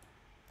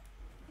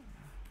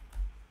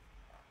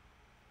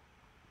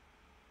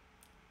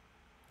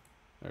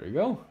 There we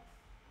go.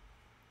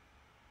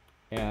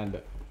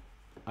 And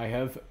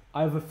I've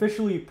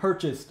officially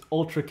purchased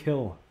Ultra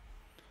Kill.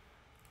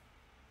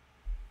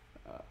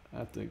 I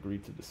have to agree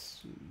to the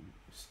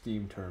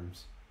Steam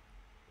terms.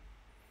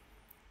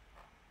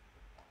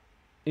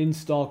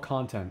 Install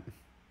content.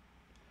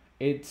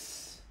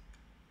 It's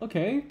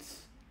okay.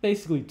 It's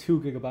basically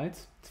 2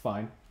 gigabytes. It's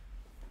fine.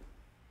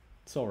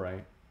 It's all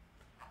right.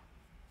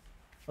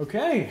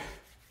 Okay.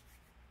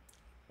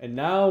 And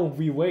now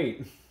we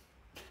wait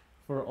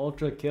for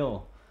Ultra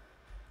Kill.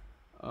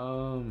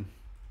 I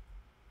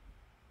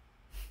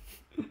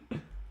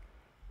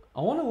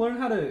want to learn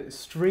how to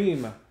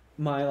stream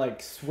my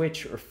like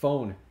Switch or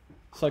phone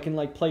so I can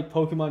like play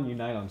Pokemon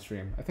Unite on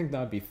stream. I think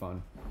that'd be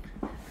fun.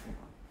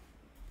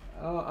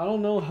 I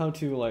don't know how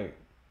to like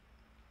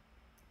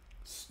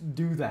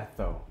do that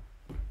though.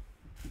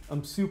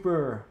 I'm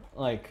super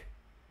like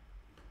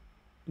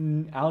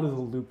out of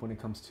the loop when it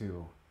comes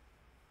to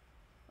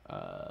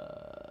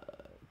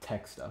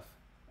tech stuff.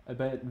 I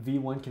bet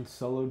V1 can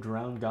solo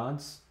drown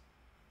gods.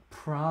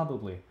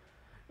 Probably.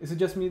 Is it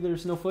just me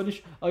there's no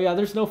footage? Oh yeah,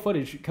 there's no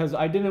footage because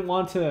I didn't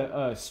want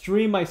to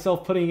stream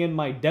myself putting in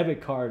my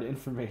debit card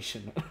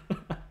information.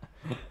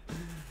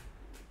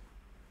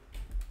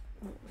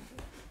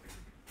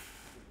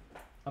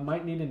 I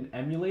might need an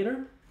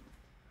emulator.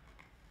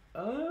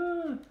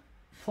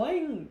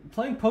 Playing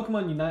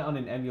Pokemon Unite on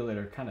an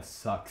emulator kind of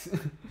sucks.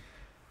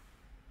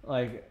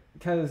 Like,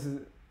 cause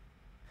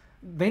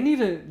they need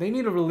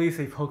to release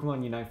a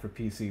Pokemon Unite for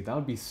PC. That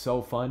would be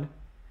so fun.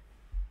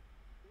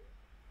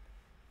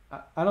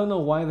 I don't know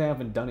why they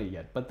haven't done it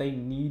yet, but they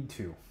need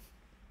to.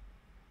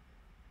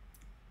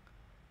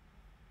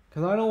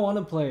 Cause I don't want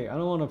to play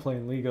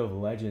League of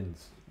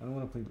Legends. I don't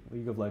want to play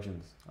League of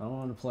Legends. I don't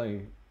want to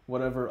play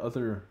whatever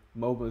other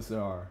MOBAs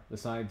there are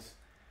besides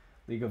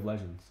League of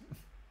Legends.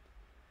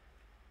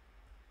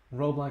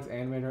 Roblox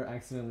animator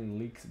accidentally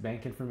leaks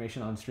bank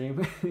information on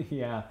stream.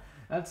 Yeah,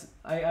 that's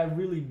I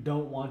really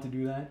don't want to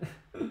do that.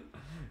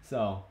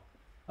 So,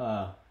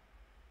 I'm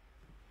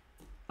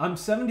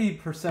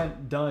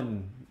 70%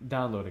 done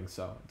downloading,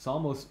 so it's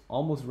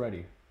almost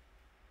ready.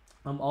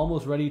 I'm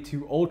almost ready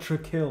to Ultra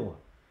Kill.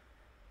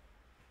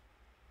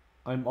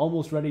 I'm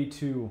almost ready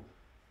to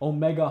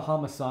Omega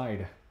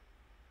Homicide.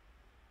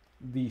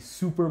 The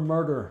Super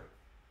Murder.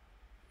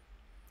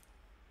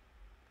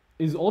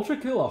 Is Ultra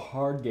Kill a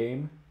hard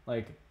game?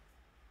 Like,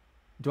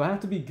 do I have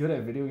to be good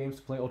at video games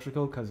to play Ultra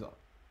Kill? Because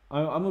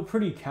I'm a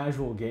pretty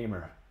casual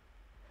gamer.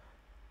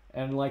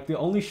 And like the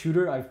only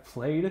shooter I've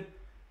played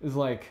is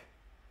like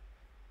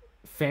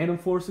Phantom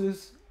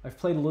Forces. I've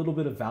played a little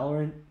bit of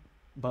Valorant,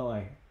 but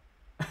like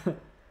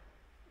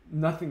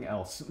nothing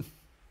else.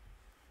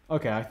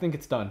 Okay, I think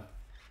it's done.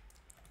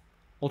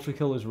 Ultra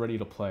Kill is ready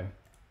to play.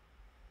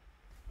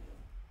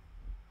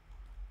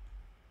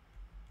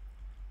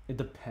 It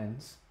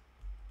depends.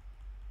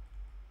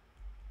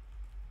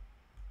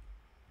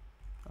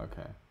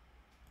 Okay.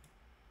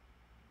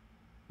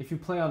 If you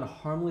play on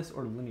harmless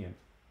or lenient.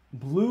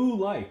 Blue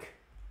like.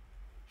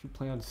 If you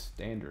play on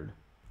standard.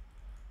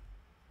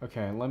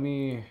 Okay, let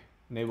me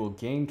enable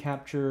game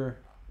capture.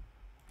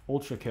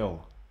 Ultra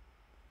Kill.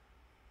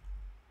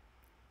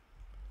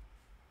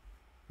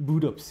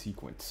 Boot up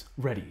sequence.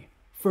 Ready.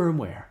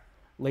 Firmware.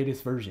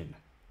 Latest version.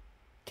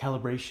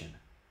 Calibration.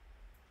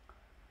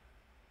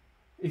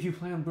 If you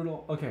play on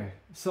brutal. Okay.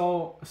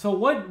 So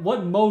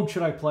what mode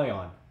should I play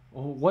on?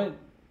 What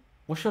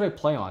should I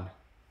play on?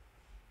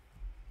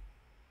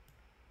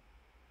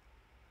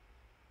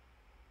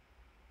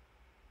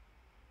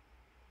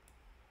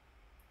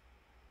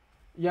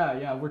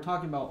 Yeah, we're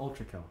talking about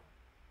Ultra Kill.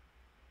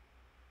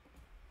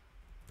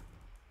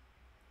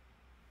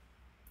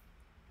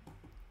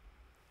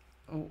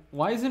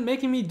 Why is it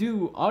making me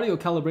do audio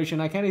calibration?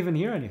 I can't even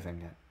hear anything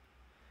yet.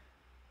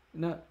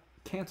 No,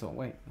 cancel.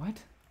 Wait, what?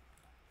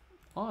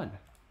 On.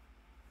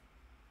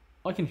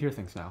 Oh, I can hear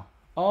things now.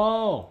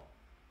 Oh.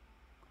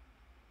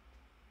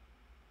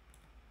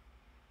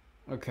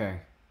 Okay.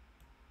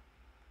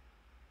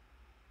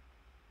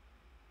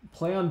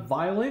 Play on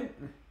violent?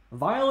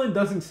 Violent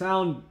doesn't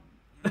sound...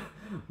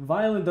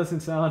 Violent doesn't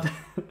sound...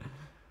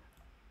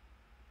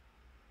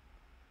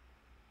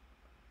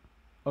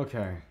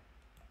 Okay.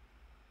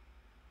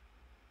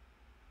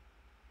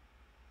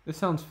 This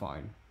sounds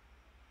fine.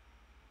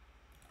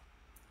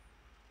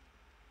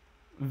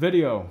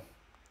 Video.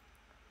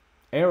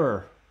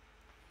 Error.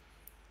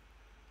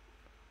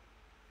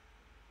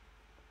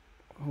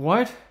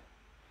 What?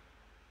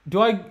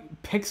 Do I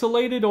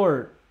pixelated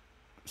or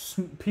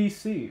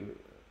PC?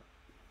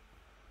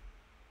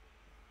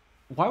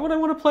 Why would I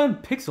want to play on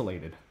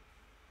pixelated?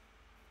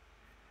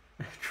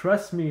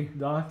 Trust me,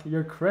 Doc,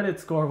 your credit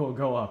score will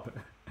go up.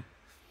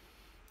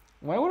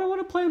 Why would I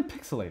want to play on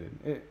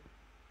pixelated?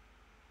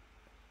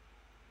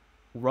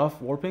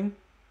 Rough warping?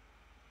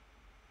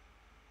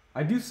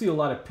 I do see a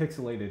lot of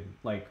pixelated,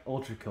 like,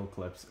 ultra kill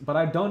clips, but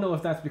I don't know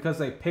if that's because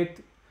they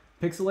picked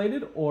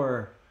pixelated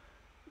or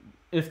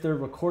if their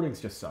recordings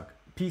just suck.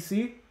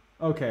 PC?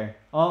 Okay,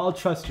 I'll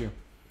trust you.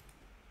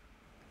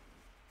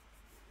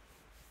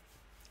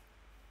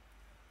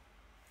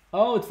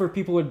 Oh, it's for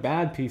people with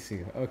bad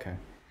PC. Okay.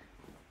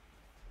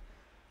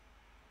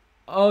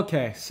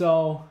 Okay,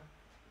 so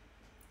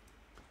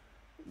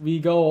we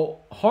go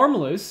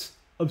harmless,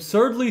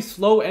 absurdly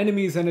slow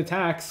enemies and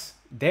attacks.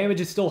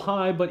 Damage is still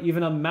high, but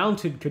even a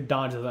mounted could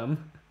dodge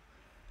them.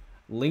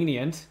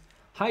 Lenient,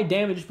 high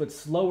damage but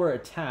slower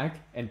attack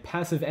and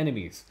passive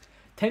enemies.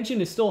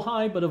 Tension is still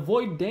high,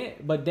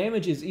 but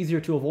damage is easier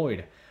to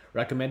avoid.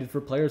 Recommended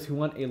for players who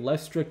want a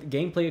less strict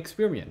gameplay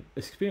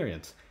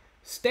experience.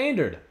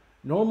 Standard,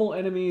 normal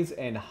enemies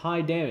and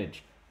high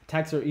damage.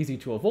 Attacks are easy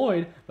to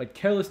avoid, but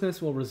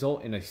carelessness will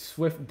result in a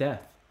swift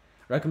death.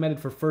 Recommended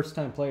for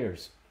first-time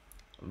players.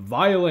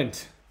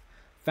 Violent,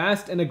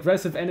 fast and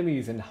aggressive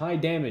enemies and high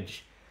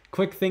damage.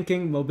 Quick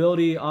thinking,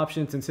 mobility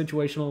options, and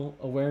situational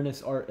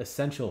awareness are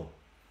essential.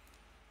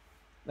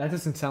 That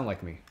doesn't sound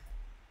like me.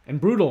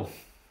 And brutal.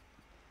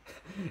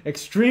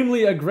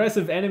 Extremely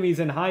aggressive enemies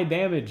and high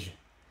damage.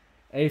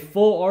 A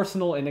full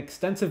arsenal and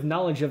extensive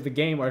knowledge of the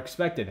game are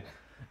expected.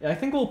 Yeah, I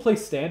think we'll play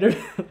standard.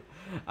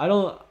 I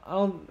don't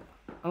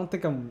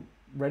think I'm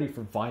ready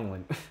for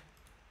violent.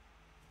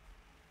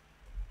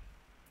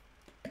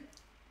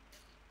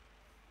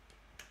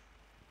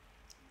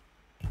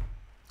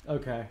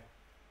 Okay.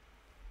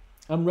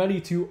 I'm ready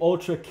to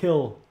ultra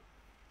kill.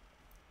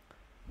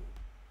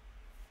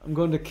 I'm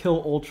going to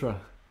kill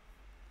ultra.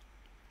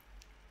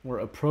 We're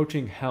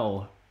approaching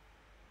hell.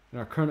 And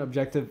our current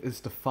objective is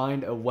to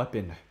find a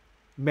weapon.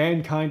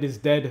 Mankind is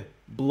dead,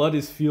 blood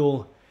is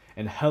fuel,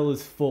 and hell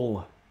is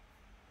full.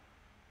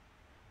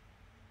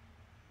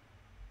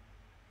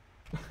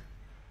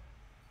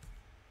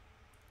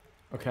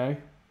 Okay.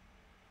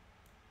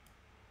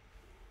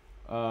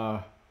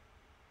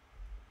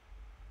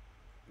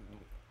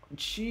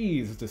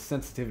 Jeez, the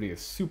sensitivity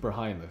is super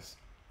high in this.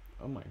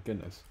 Oh my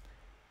goodness.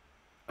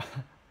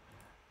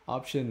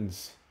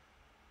 Options.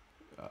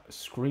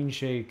 Screen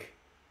shake.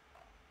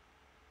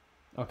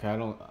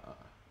 Okay,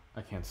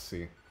 I can't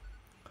see.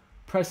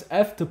 Press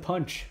F to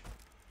punch.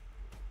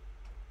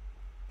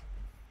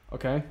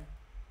 Okay.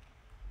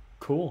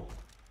 Cool.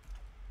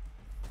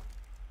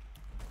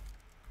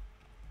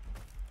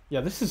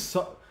 Yeah, this is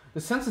so...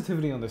 The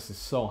sensitivity on this is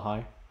so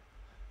high.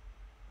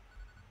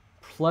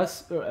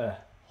 Plus...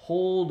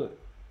 Hold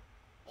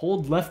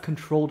left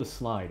control to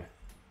slide.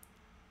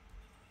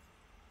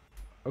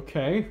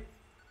 Okay.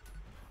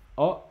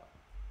 Oh.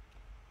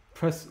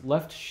 Press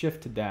left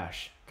shift to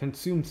dash.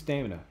 Consume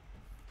stamina.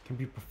 Can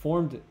be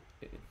performed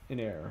in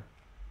air.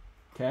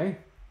 Okay.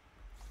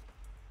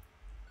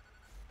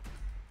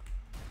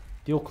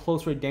 Deal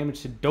close rate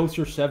damage to dose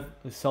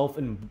yourself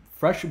in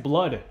fresh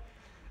blood.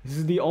 This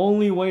is the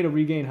only way to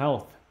regain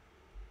health.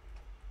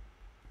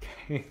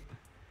 Okay.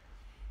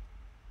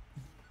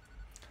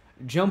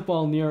 Jump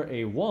while near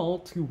a wall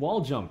to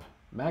wall jump.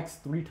 Max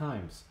 3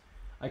 times.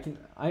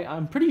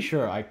 I'm pretty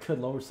sure I could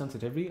lower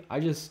sensitivity.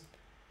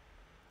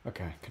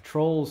 Okay,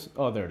 controls.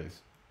 Oh, there it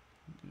is.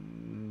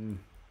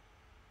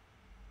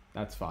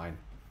 That's fine.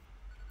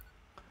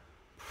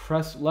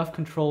 Press left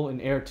control in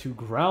air to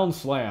ground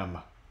slam.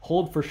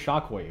 Hold for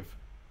shockwave.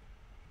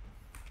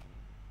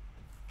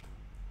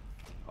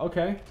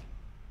 Okay.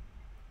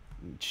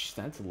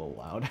 That's a little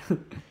loud.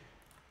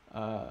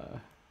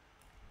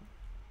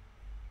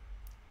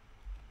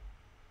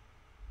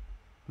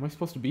 Am I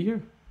supposed to be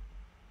here?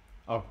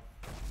 Oh.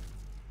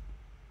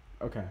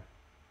 Okay.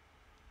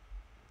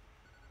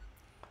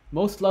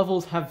 Most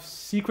levels have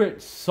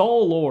secret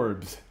soul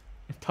orbs.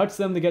 Touch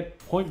them to get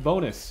point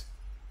bonus.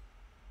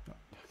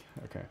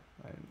 Okay.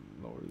 I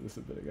lower this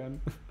a bit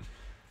again.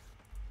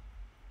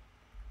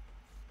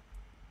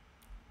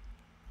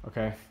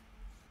 Okay.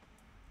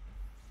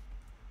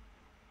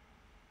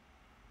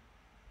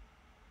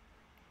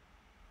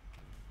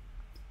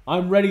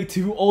 I'm ready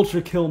to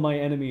ultra kill my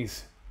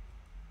enemies.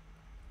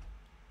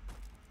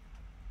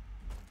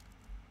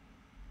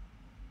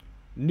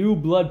 New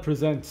Blood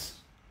presents.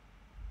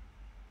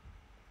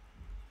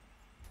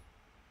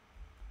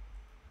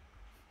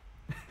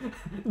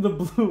 The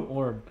blue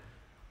orb.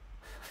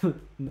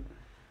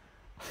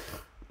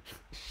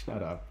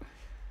 Shut up.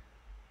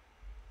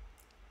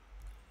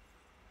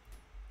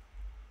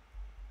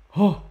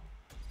 Oh.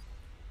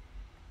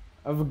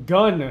 I have a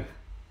gun.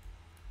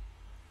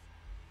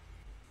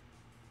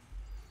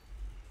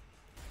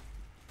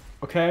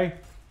 Okay.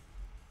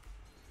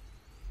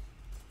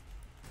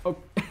 Oh.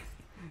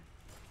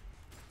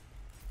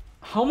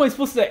 How am I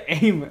supposed to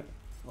aim it?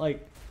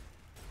 Like,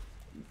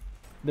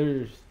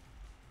 there's...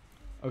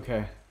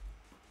 Okay.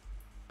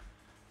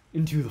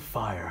 Into the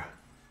fire.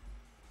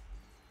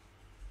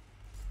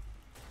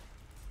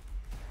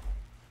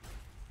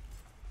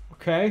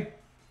 Okay.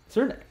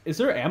 Is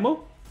there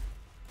ammo?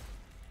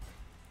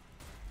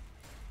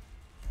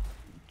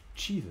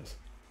 Jesus.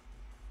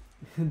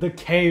 The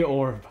K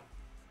orb.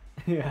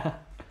 Yeah.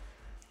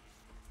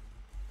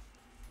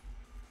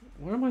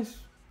 Where am I?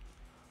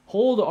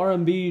 Hold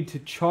RMB to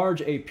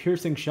charge a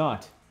piercing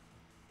shot.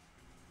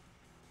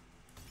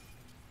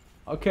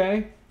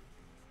 Okay.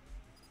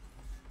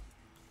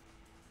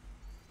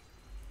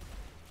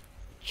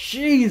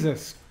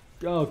 Jesus.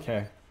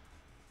 Okay.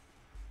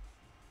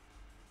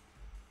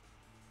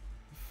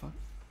 Fuck.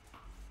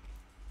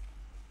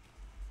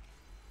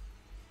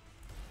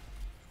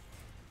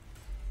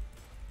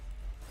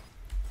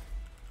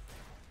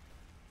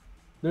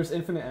 There's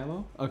infinite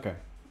ammo? Okay.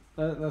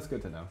 That's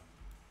good to know.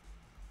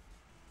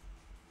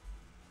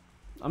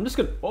 I'm just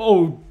gonna...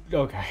 Oh,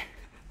 okay.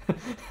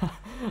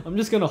 I'm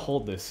just gonna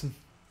hold this.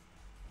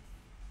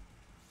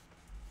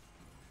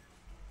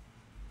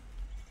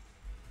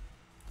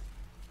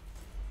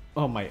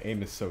 Oh, my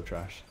aim is so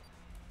trash.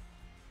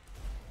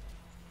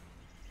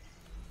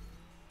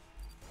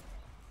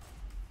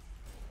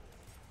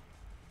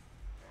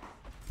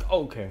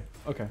 Okay,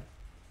 okay.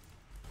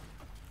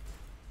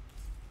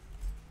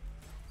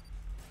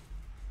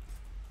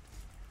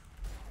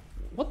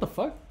 What the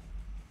fuck?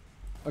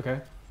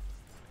 Okay.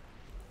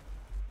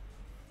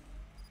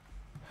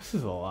 This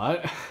is a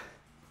lot.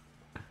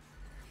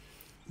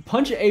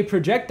 Punch a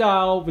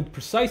projectile with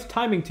precise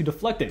timing to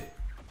deflect it.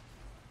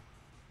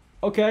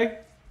 Okay.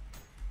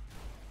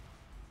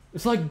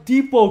 It's like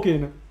Deep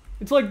Woken.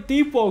 It's like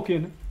Deep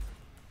Woken.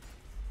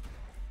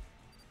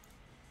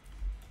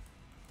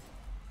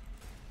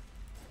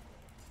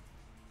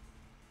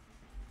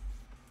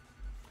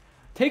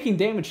 Taking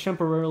damage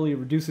temporarily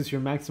reduces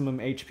your maximum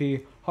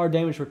HP. Hard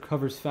damage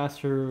recovers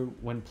faster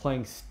when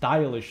playing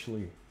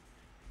stylishly.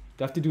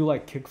 Do I have to do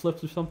like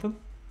kickflips or something?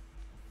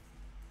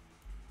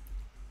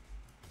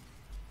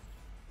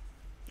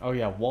 Oh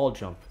yeah, wall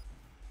jump.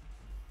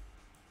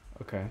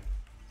 Okay.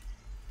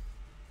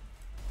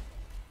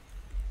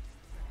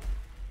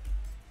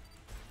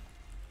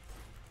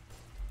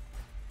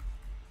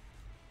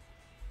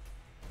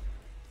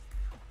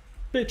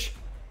 Bitch.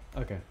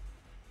 Okay.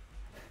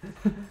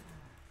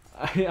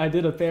 I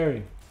did a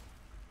parry.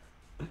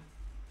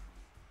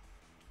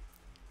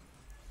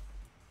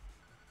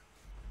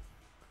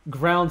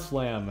 Ground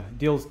slam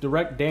deals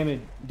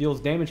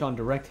damage on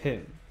direct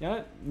hit. Yeah,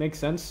 it makes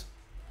sense.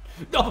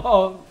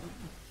 Oh.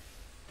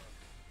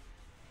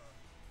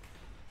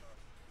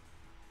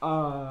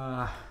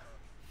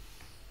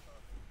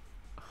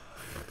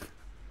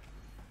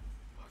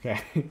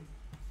 Okay.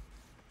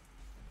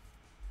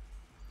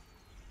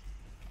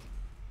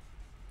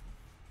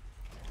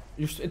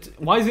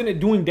 Why isn't it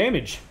doing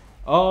damage?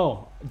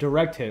 Oh,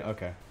 direct hit.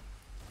 Okay.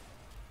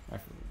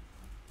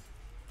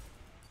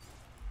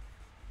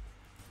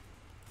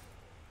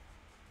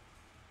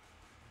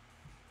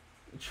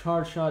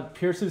 Charge shot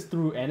pierces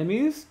through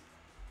enemies?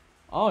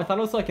 Oh, I thought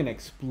it was like an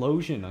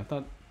explosion. I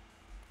thought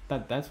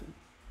that's...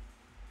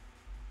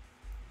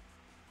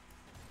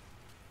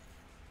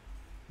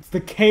 It's the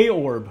K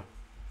orb.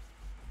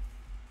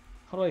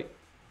 How do I...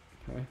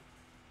 Okay.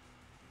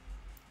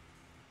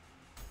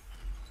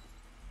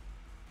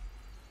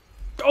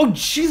 Oh,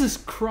 Jesus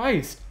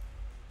Christ!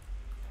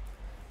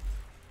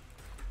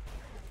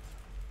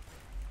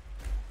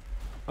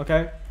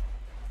 Okay.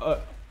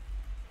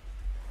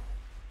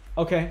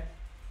 Okay.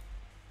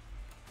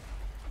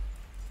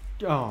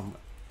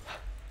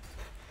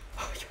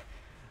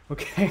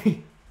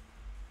 Okay.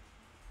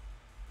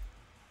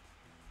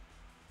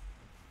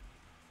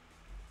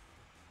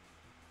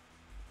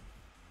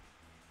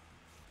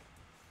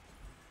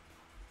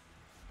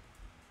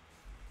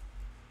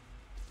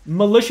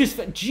 Malicious...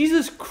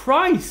 Jesus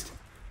Christ!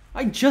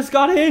 I just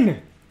got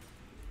in!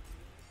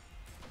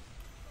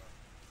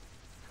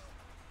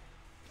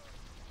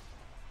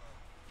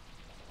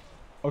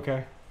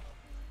 Okay.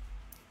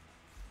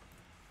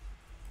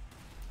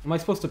 Am I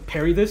supposed to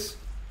parry this?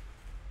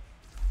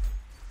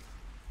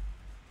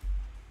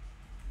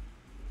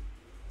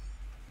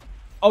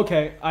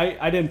 Okay,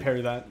 I didn't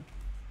parry that.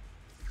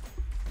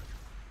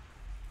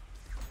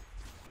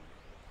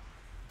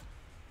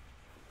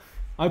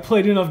 I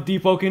played enough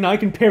Deep Woken, I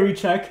can parry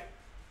check.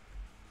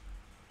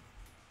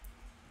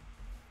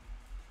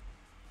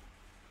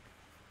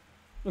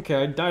 Okay,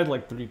 I died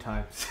like 3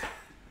 times.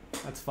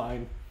 That's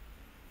fine.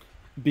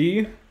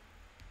 B.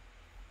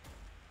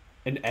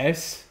 An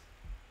S.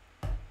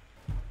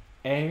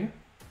 A.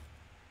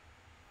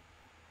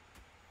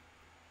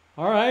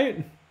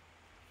 Alright.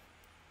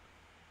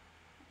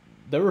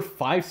 There were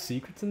 5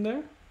 secrets in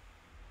there?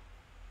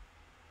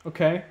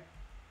 Okay.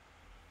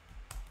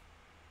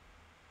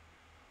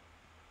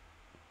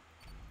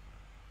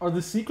 Are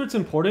the secrets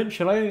important?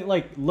 Should I,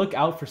 like, look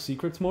out for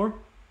secrets more?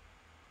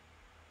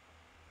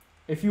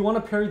 If you want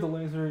to parry the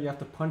laser, you have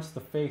to punch the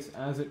face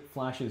as it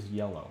flashes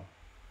yellow.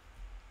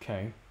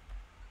 Okay.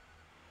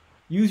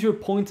 Use your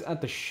points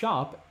at the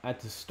shop at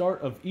the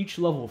start of each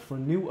level for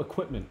new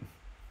equipment.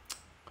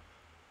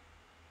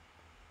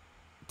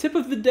 Tip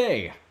of the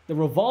day. The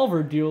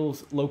revolver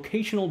deals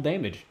locational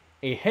damage.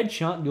 A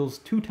headshot deals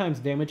 2 times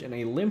damage, and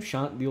a limb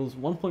shot deals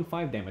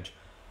 1.5 damage.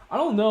 I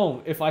don't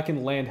know if I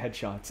can land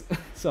headshots,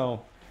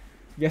 so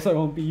guess I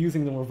won't be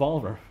using the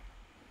revolver.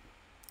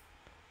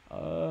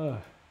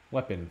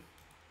 Weapon.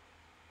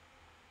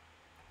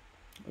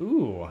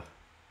 Ooh.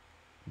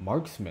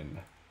 Marksman.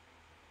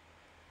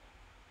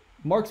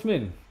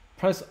 Marksman.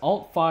 Press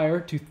Alt Fire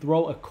to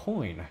throw a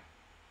coin.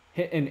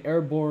 Hit an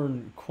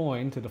airborne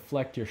coin to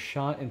deflect your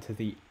shot into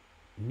the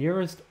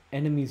nearest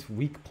enemy's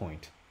weak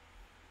point.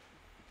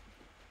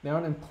 They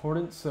aren't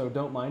important, so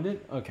don't mind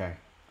it? Okay.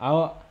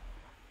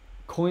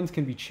 Coins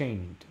can be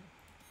chained.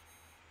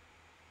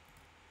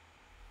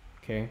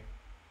 Okay.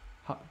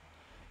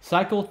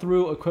 Cycle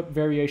through equipped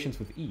variations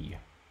with E.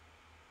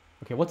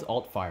 Okay, what's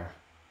Alt Fire?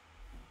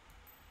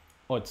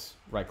 Oh, it's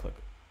right click.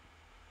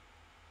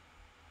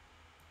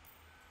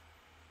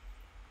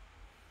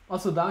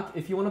 Also, Doc,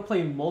 if you want to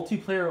play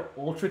multiplayer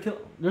Ultra Kill,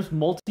 there's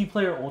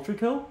multiplayer Ultra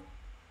Kill.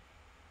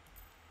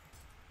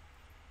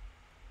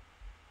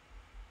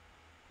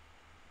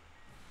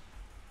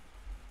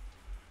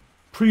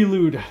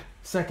 Prelude,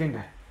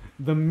 second,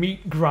 the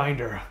meat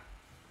grinder.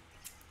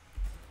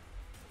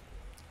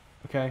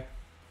 Okay.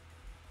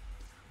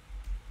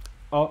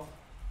 Oh.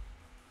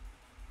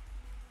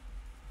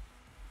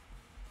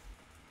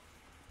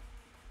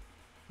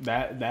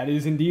 That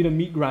is indeed a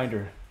meat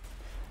grinder.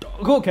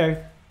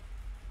 Okay.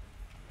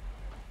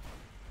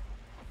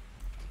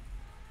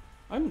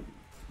 I'm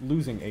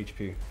losing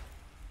HP.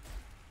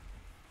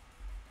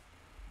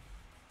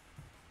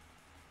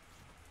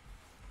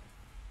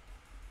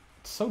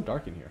 It's so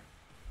dark in here.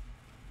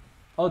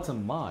 Oh, it's a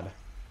mod.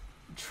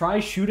 Try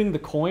shooting the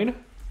coin?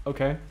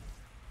 Okay.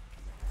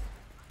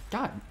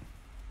 God.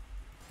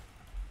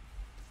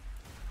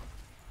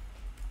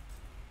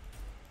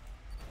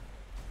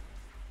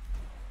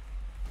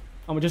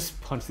 I'm gonna just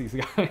punch these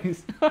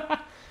guys.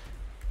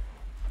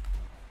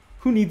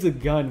 Who needs a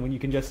gun when you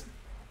can just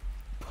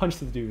punch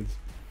the dudes?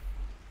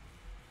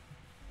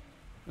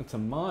 It's a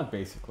mod,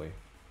 basically.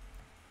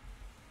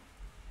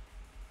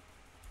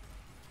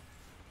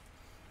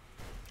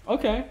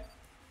 Okay.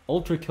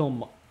 Ultra kill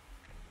mod.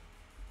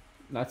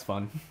 That's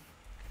fun.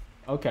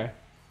 Okay.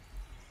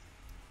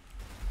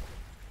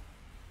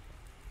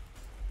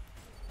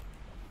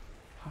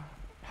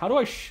 How do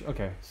I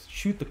okay,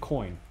 shoot the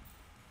coin.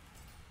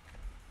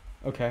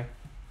 Okay.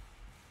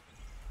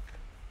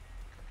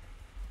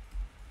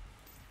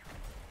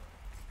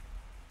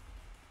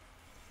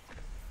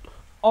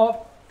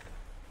 Oh.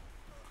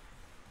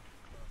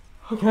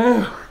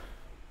 Okay.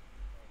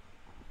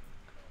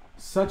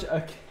 Such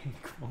a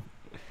cake moment.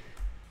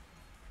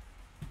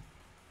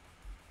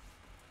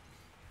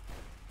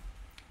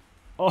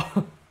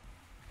 Oh.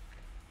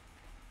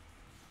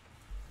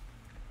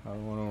 I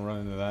don't want to run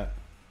into that.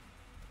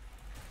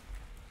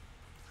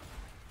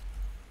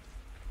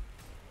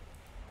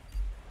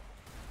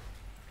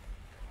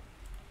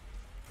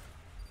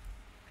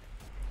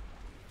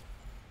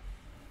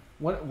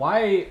 What?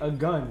 Why a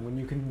gun when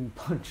you can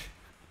punch?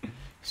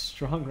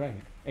 Strong right.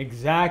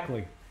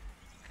 Exactly.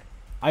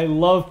 I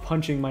love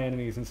punching my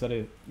enemies instead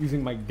of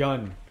using my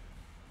gun.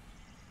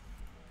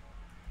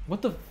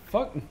 What the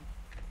fuck?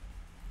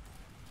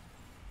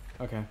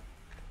 Okay.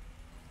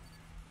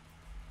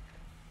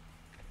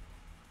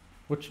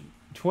 Which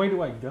way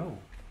do I go?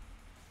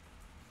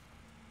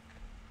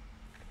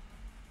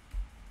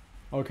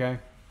 Okay.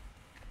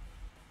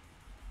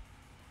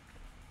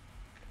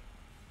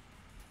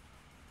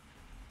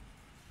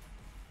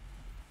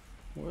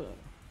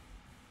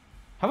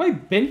 Have I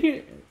been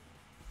here?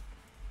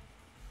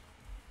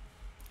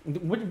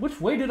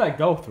 Which way did I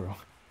go through?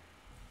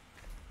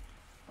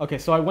 Okay,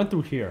 so I went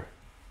through here.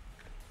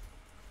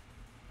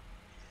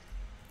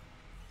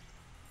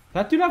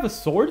 That dude have a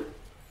sword?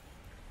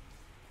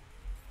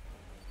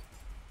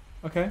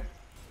 Okay.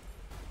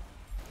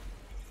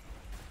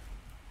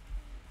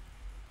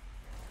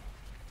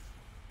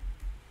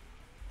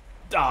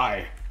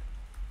 Die.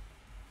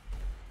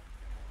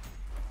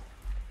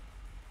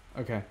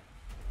 Okay.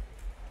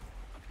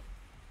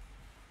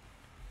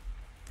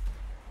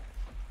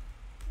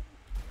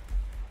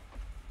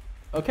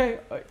 Okay.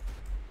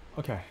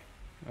 Okay.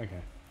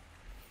 Okay.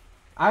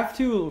 I have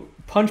to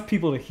punch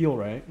people to heal,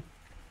 right?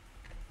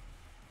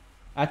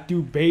 I have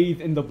to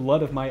bathe in the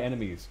blood of my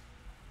enemies.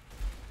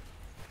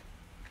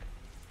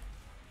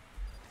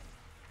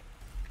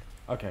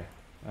 Okay.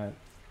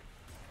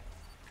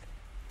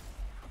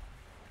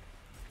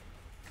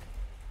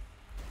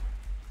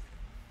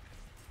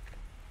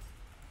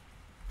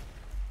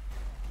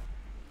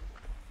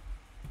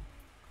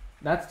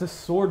 That's the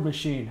sword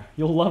machine.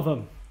 You'll love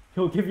him.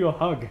 He'll give you a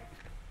hug.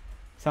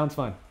 Sounds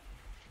fun.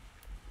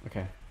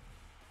 Okay.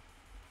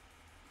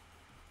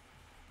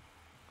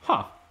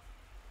 Huh.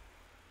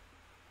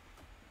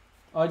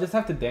 Oh, I just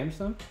have to damage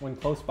them when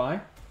close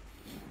by?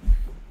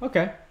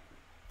 Okay.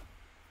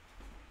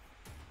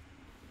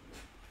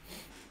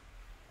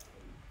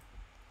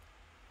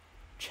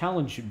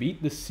 Challenge,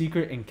 beat the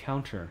secret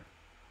encounter.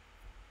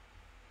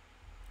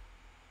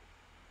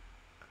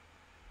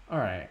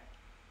 Alright.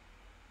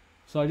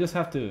 So I just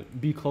have to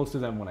be close to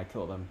them when I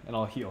kill them, and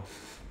I'll heal.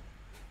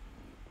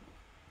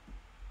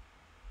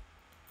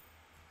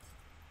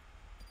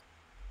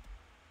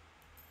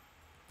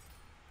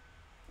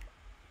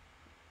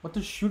 What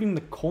does shooting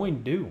the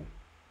coin do?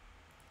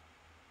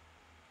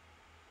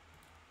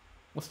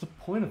 What's the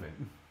point of it?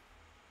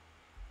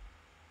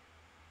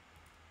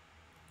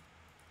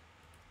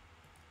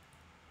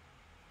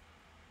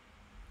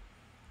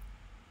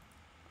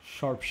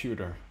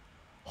 Sharpshooter.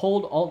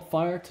 Hold Alt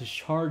Fire to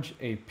charge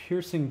a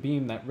piercing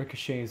beam that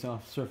ricochets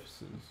off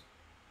surfaces.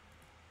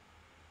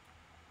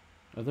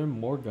 Are there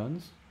more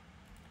guns?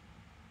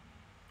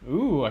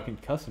 Ooh, I can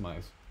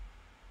customize.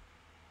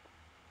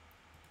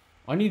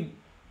 I need...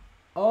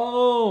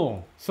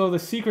 Oh! So the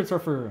secrets are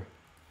for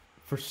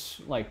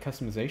like,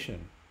 customization.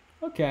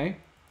 Okay.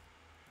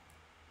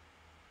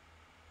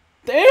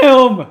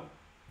 Damn!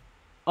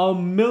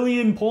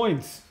 1,000,000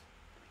 points.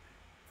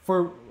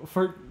 For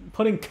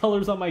putting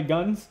colors on my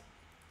guns?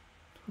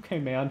 Okay,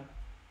 man.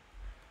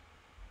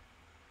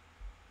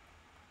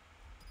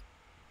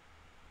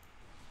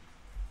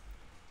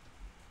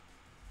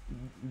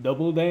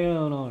 Double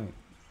down on it.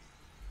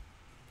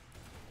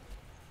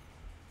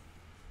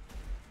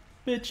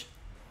 Bitch.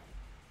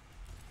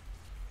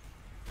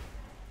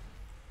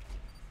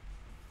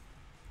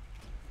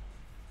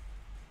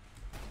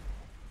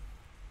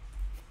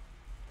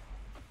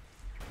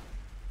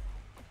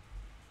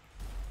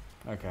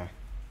 Okay.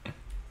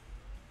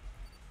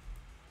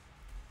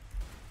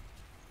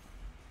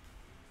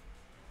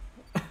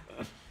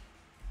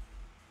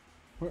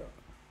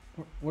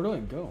 Where do I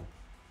go?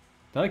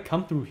 Did I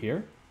come through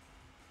here?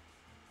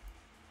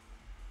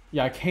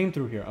 Yeah, I came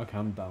through here. Okay,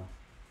 I'm down.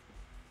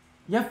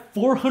 You have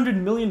 400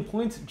 million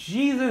points?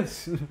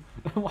 Jesus!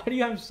 Why do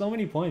you have so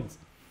many points?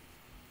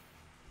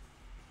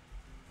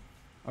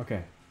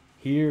 Okay,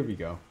 here we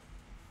go.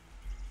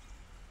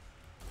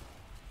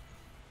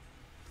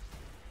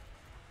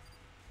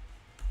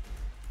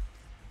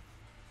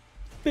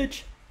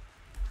 Bitch!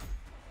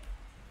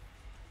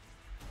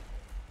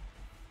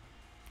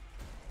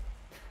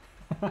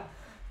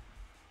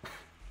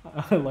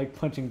 I like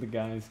punching the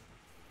guys.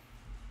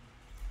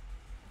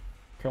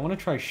 Okay, I want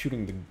to try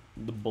shooting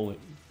the bullet.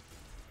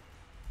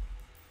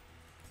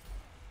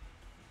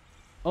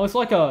 Oh, it's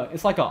like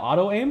a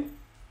auto aim?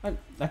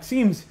 That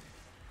seems...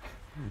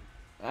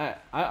 I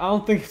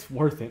don't think it's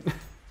worth it.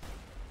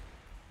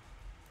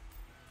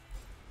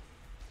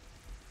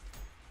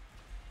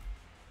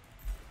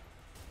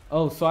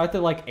 Oh, so I have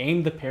to like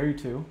aim the parry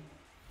too?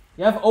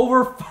 You have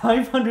over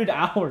 500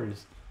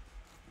 hours.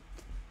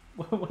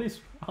 What is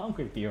wrong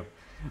with you?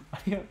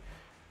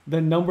 The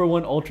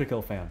 #1 Ultra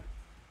Kill fan.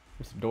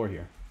 There's a door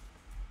here.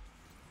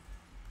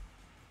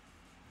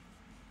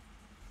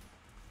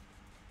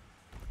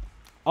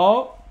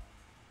 Oh!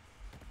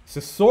 It's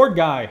a sword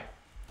guy.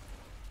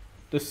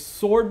 The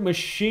sword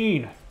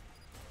machine.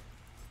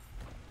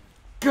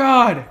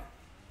 God!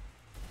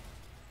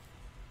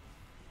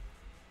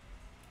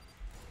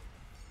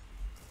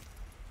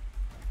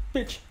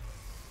 Bitch.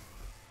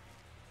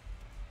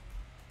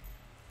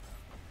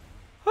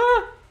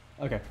 Ah!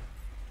 Okay.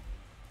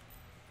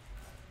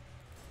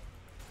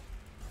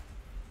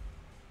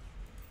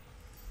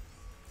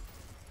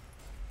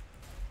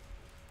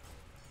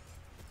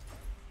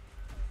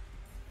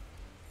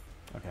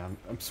 Okay,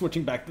 I'm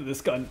switching back to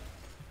this gun.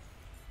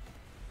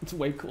 It's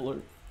way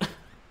cooler.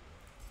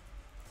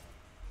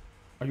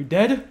 Are you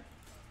dead?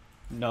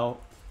 No.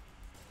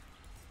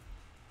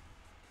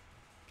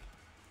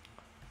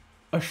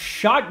 A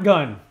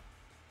shotgun.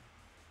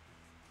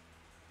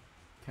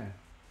 Okay.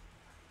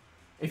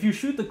 If you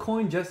shoot the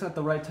coin just at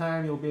the right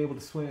time, you'll be able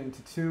to split it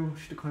into two.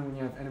 Shoot the coin when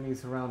you have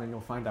enemies around and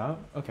you'll find out.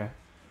 Okay.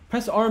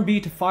 Press R and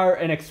B to fire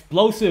an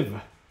explosive.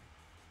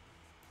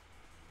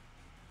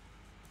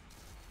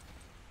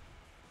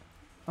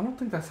 I don't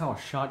think that's how a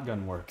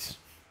shotgun works.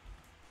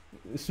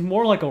 It's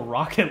more like a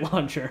rocket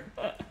launcher.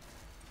 I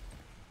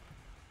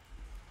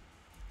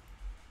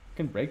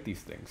can break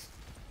these things.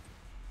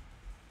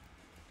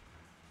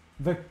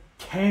 The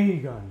K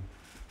gun.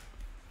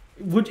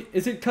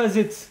 Is it cause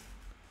it's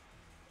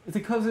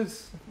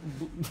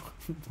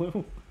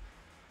blue?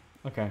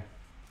 Okay.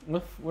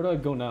 Where do I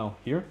go now?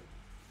 Here?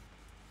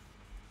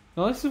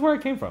 No, this is where I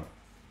came from.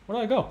 Where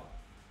do I go?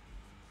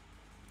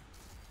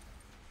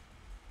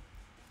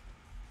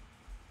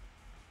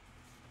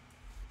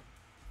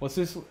 What's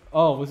this?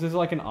 Oh, was this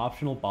like an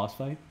optional boss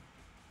fight?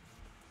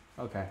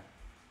 Okay.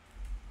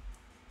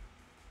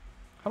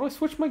 How do I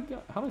switch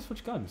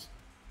guns?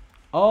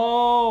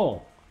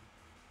 Oh!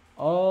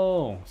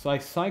 Oh, so I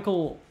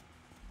cycle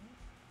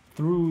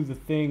through the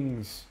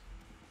things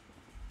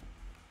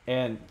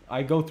and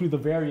I go through the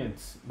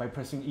variants by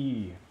pressing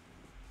E.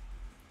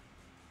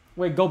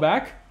 Wait, go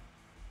back?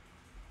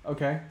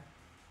 Okay.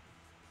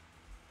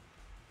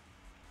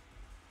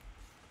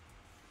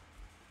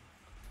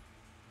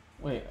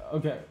 Wait,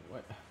 okay,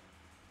 wait.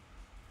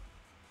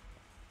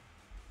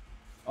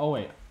 Oh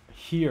wait,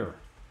 here.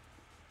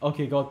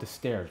 Okay, go up the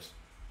stairs.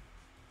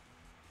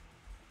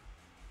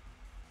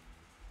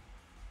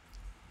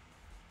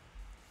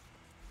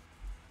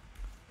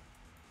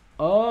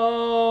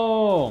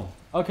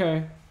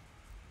 Okay.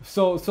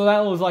 So that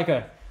was like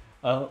a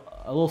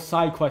little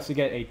side quest to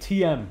get a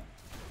TM.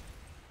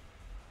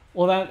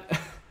 Well,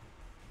 that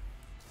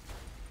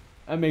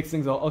that makes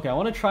things all okay. I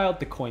want to try out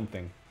the coin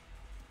thing.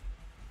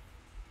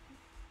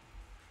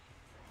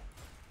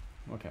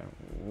 Okay,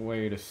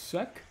 wait a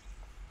sec.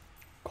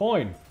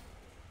 Coin.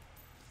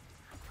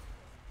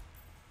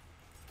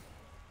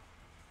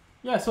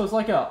 Yeah, so it's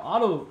like a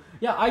auto.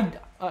 Yeah,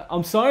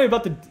 I'm sorry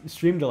about the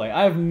stream delay.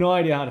 I have no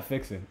idea how to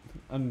fix it.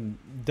 I'm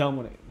dumb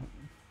with it.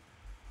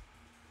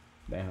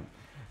 Damn.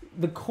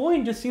 The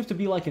coin just seems to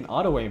be like an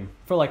auto aim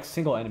for like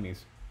single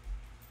enemies.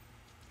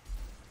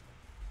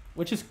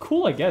 Which is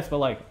cool, I guess, but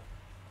like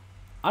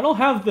I don't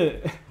have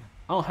the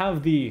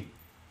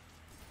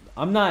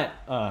I'm not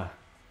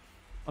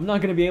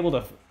gonna be able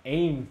to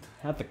aim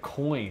at the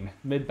coin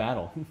mid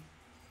battle.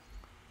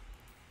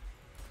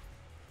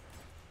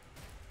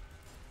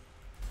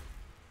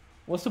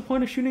 What's the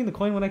point of shooting the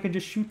coin when I can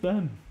just shoot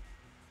them?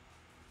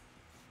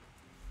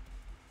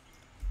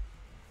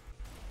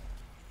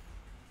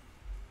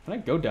 Can I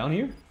go down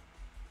here?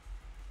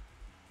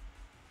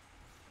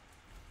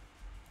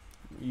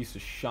 Use a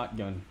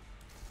shotgun.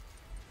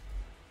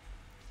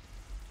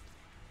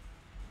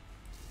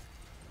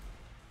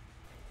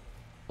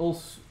 I'll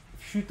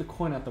shoot the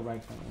coin at the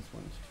right time. This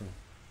one is true.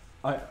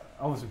 I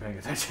wasn't paying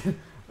attention.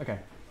 Okay.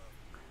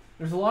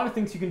 There's a lot of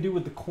things you can do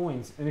with the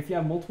coins, and if you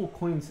have multiple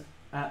coins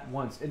at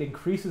once, it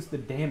increases the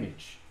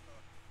damage.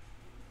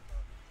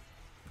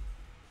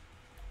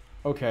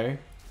 Okay.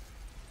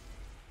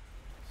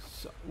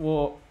 So,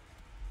 well.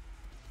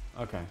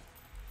 Okay.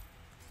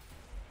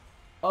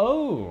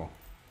 Oh.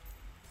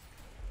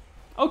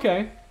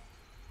 Okay.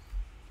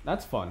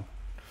 That's fun.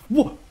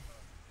 What?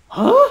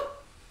 Huh?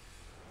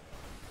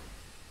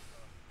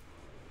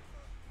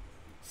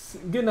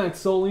 Good night,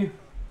 Soli.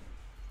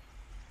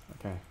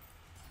 Okay.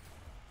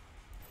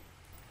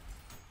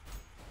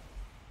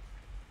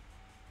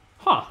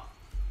 Huh.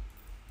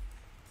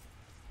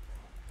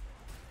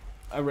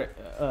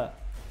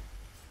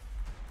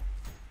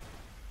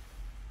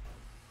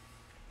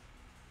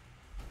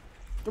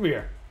 Come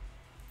here.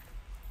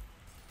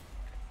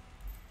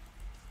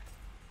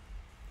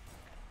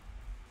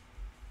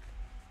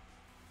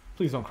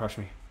 Please don't crush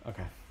me.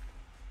 Okay.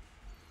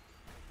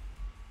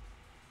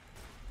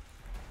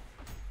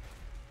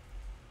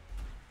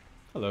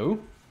 Hello.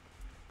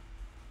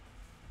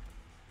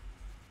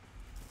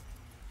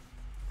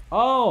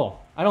 Oh,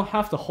 I don't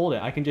have to hold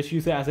it. I can just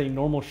use it as a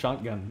normal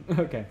shotgun.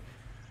 Okay.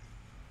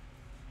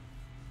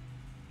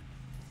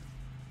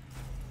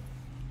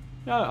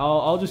 Yeah,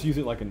 I'll just use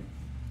it like an.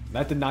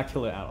 That did not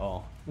kill it at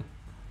all.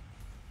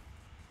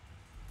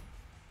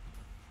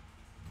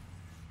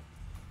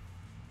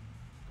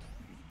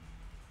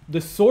 The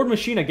sword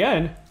machine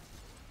again.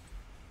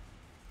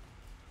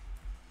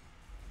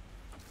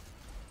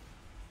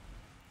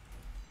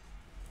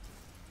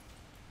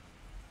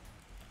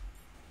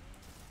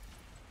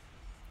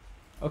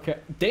 Okay,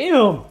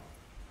 damn!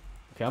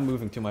 Okay, I'm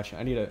moving too much.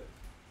 I need a...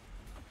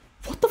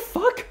 What the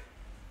fuck?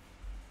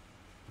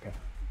 Okay.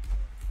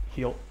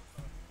 Heal.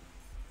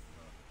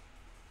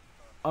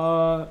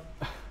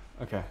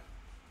 Okay. I'm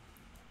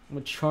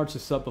gonna charge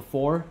this up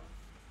before.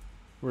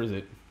 Where is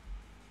it?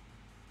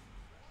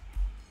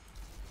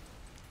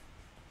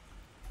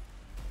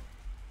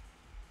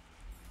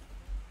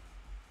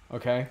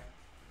 Okay.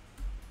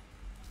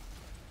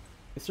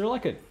 Is there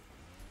like a...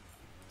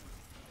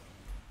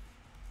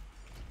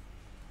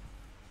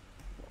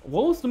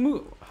 What was the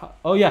move?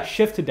 Oh yeah,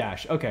 shift to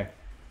dash. Okay.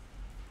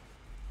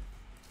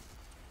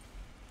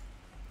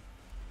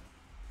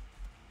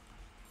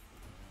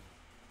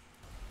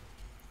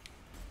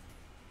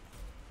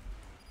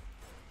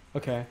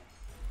 Okay.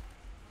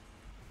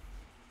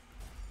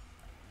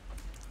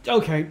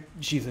 Okay,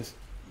 Jesus.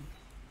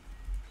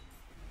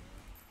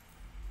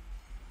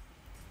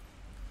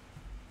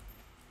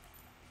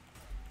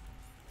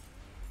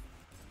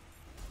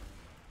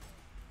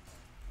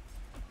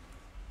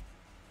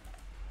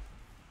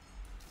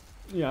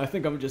 Yeah, I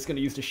think I'm just gonna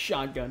use the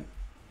shotgun.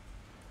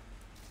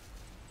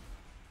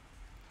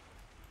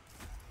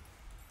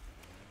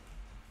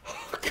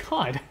 Oh,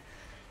 God.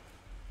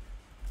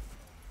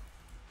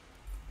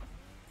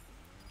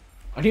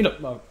 I need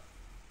a...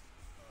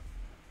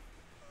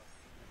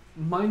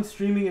 Mind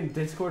streaming in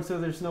Discord so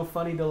there's no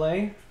funny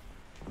delay?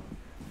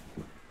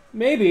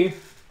 Maybe.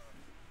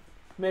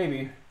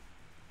 Maybe.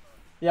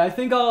 Yeah, I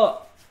think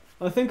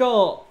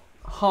I'll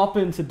hop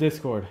into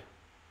Discord.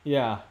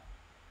 Yeah.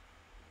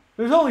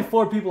 There's only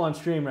 4 people on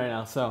stream right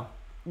now, so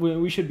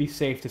we should be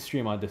safe to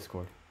stream on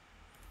Discord.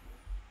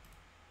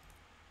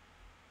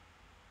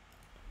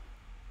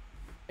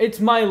 It's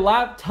my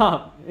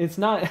laptop. It's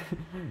not...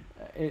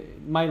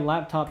 my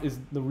laptop is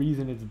the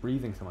reason it's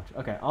breathing so much.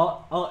 Okay,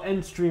 I'll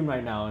end stream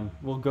right now and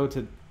we'll go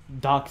to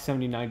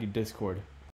doc7090 Discord.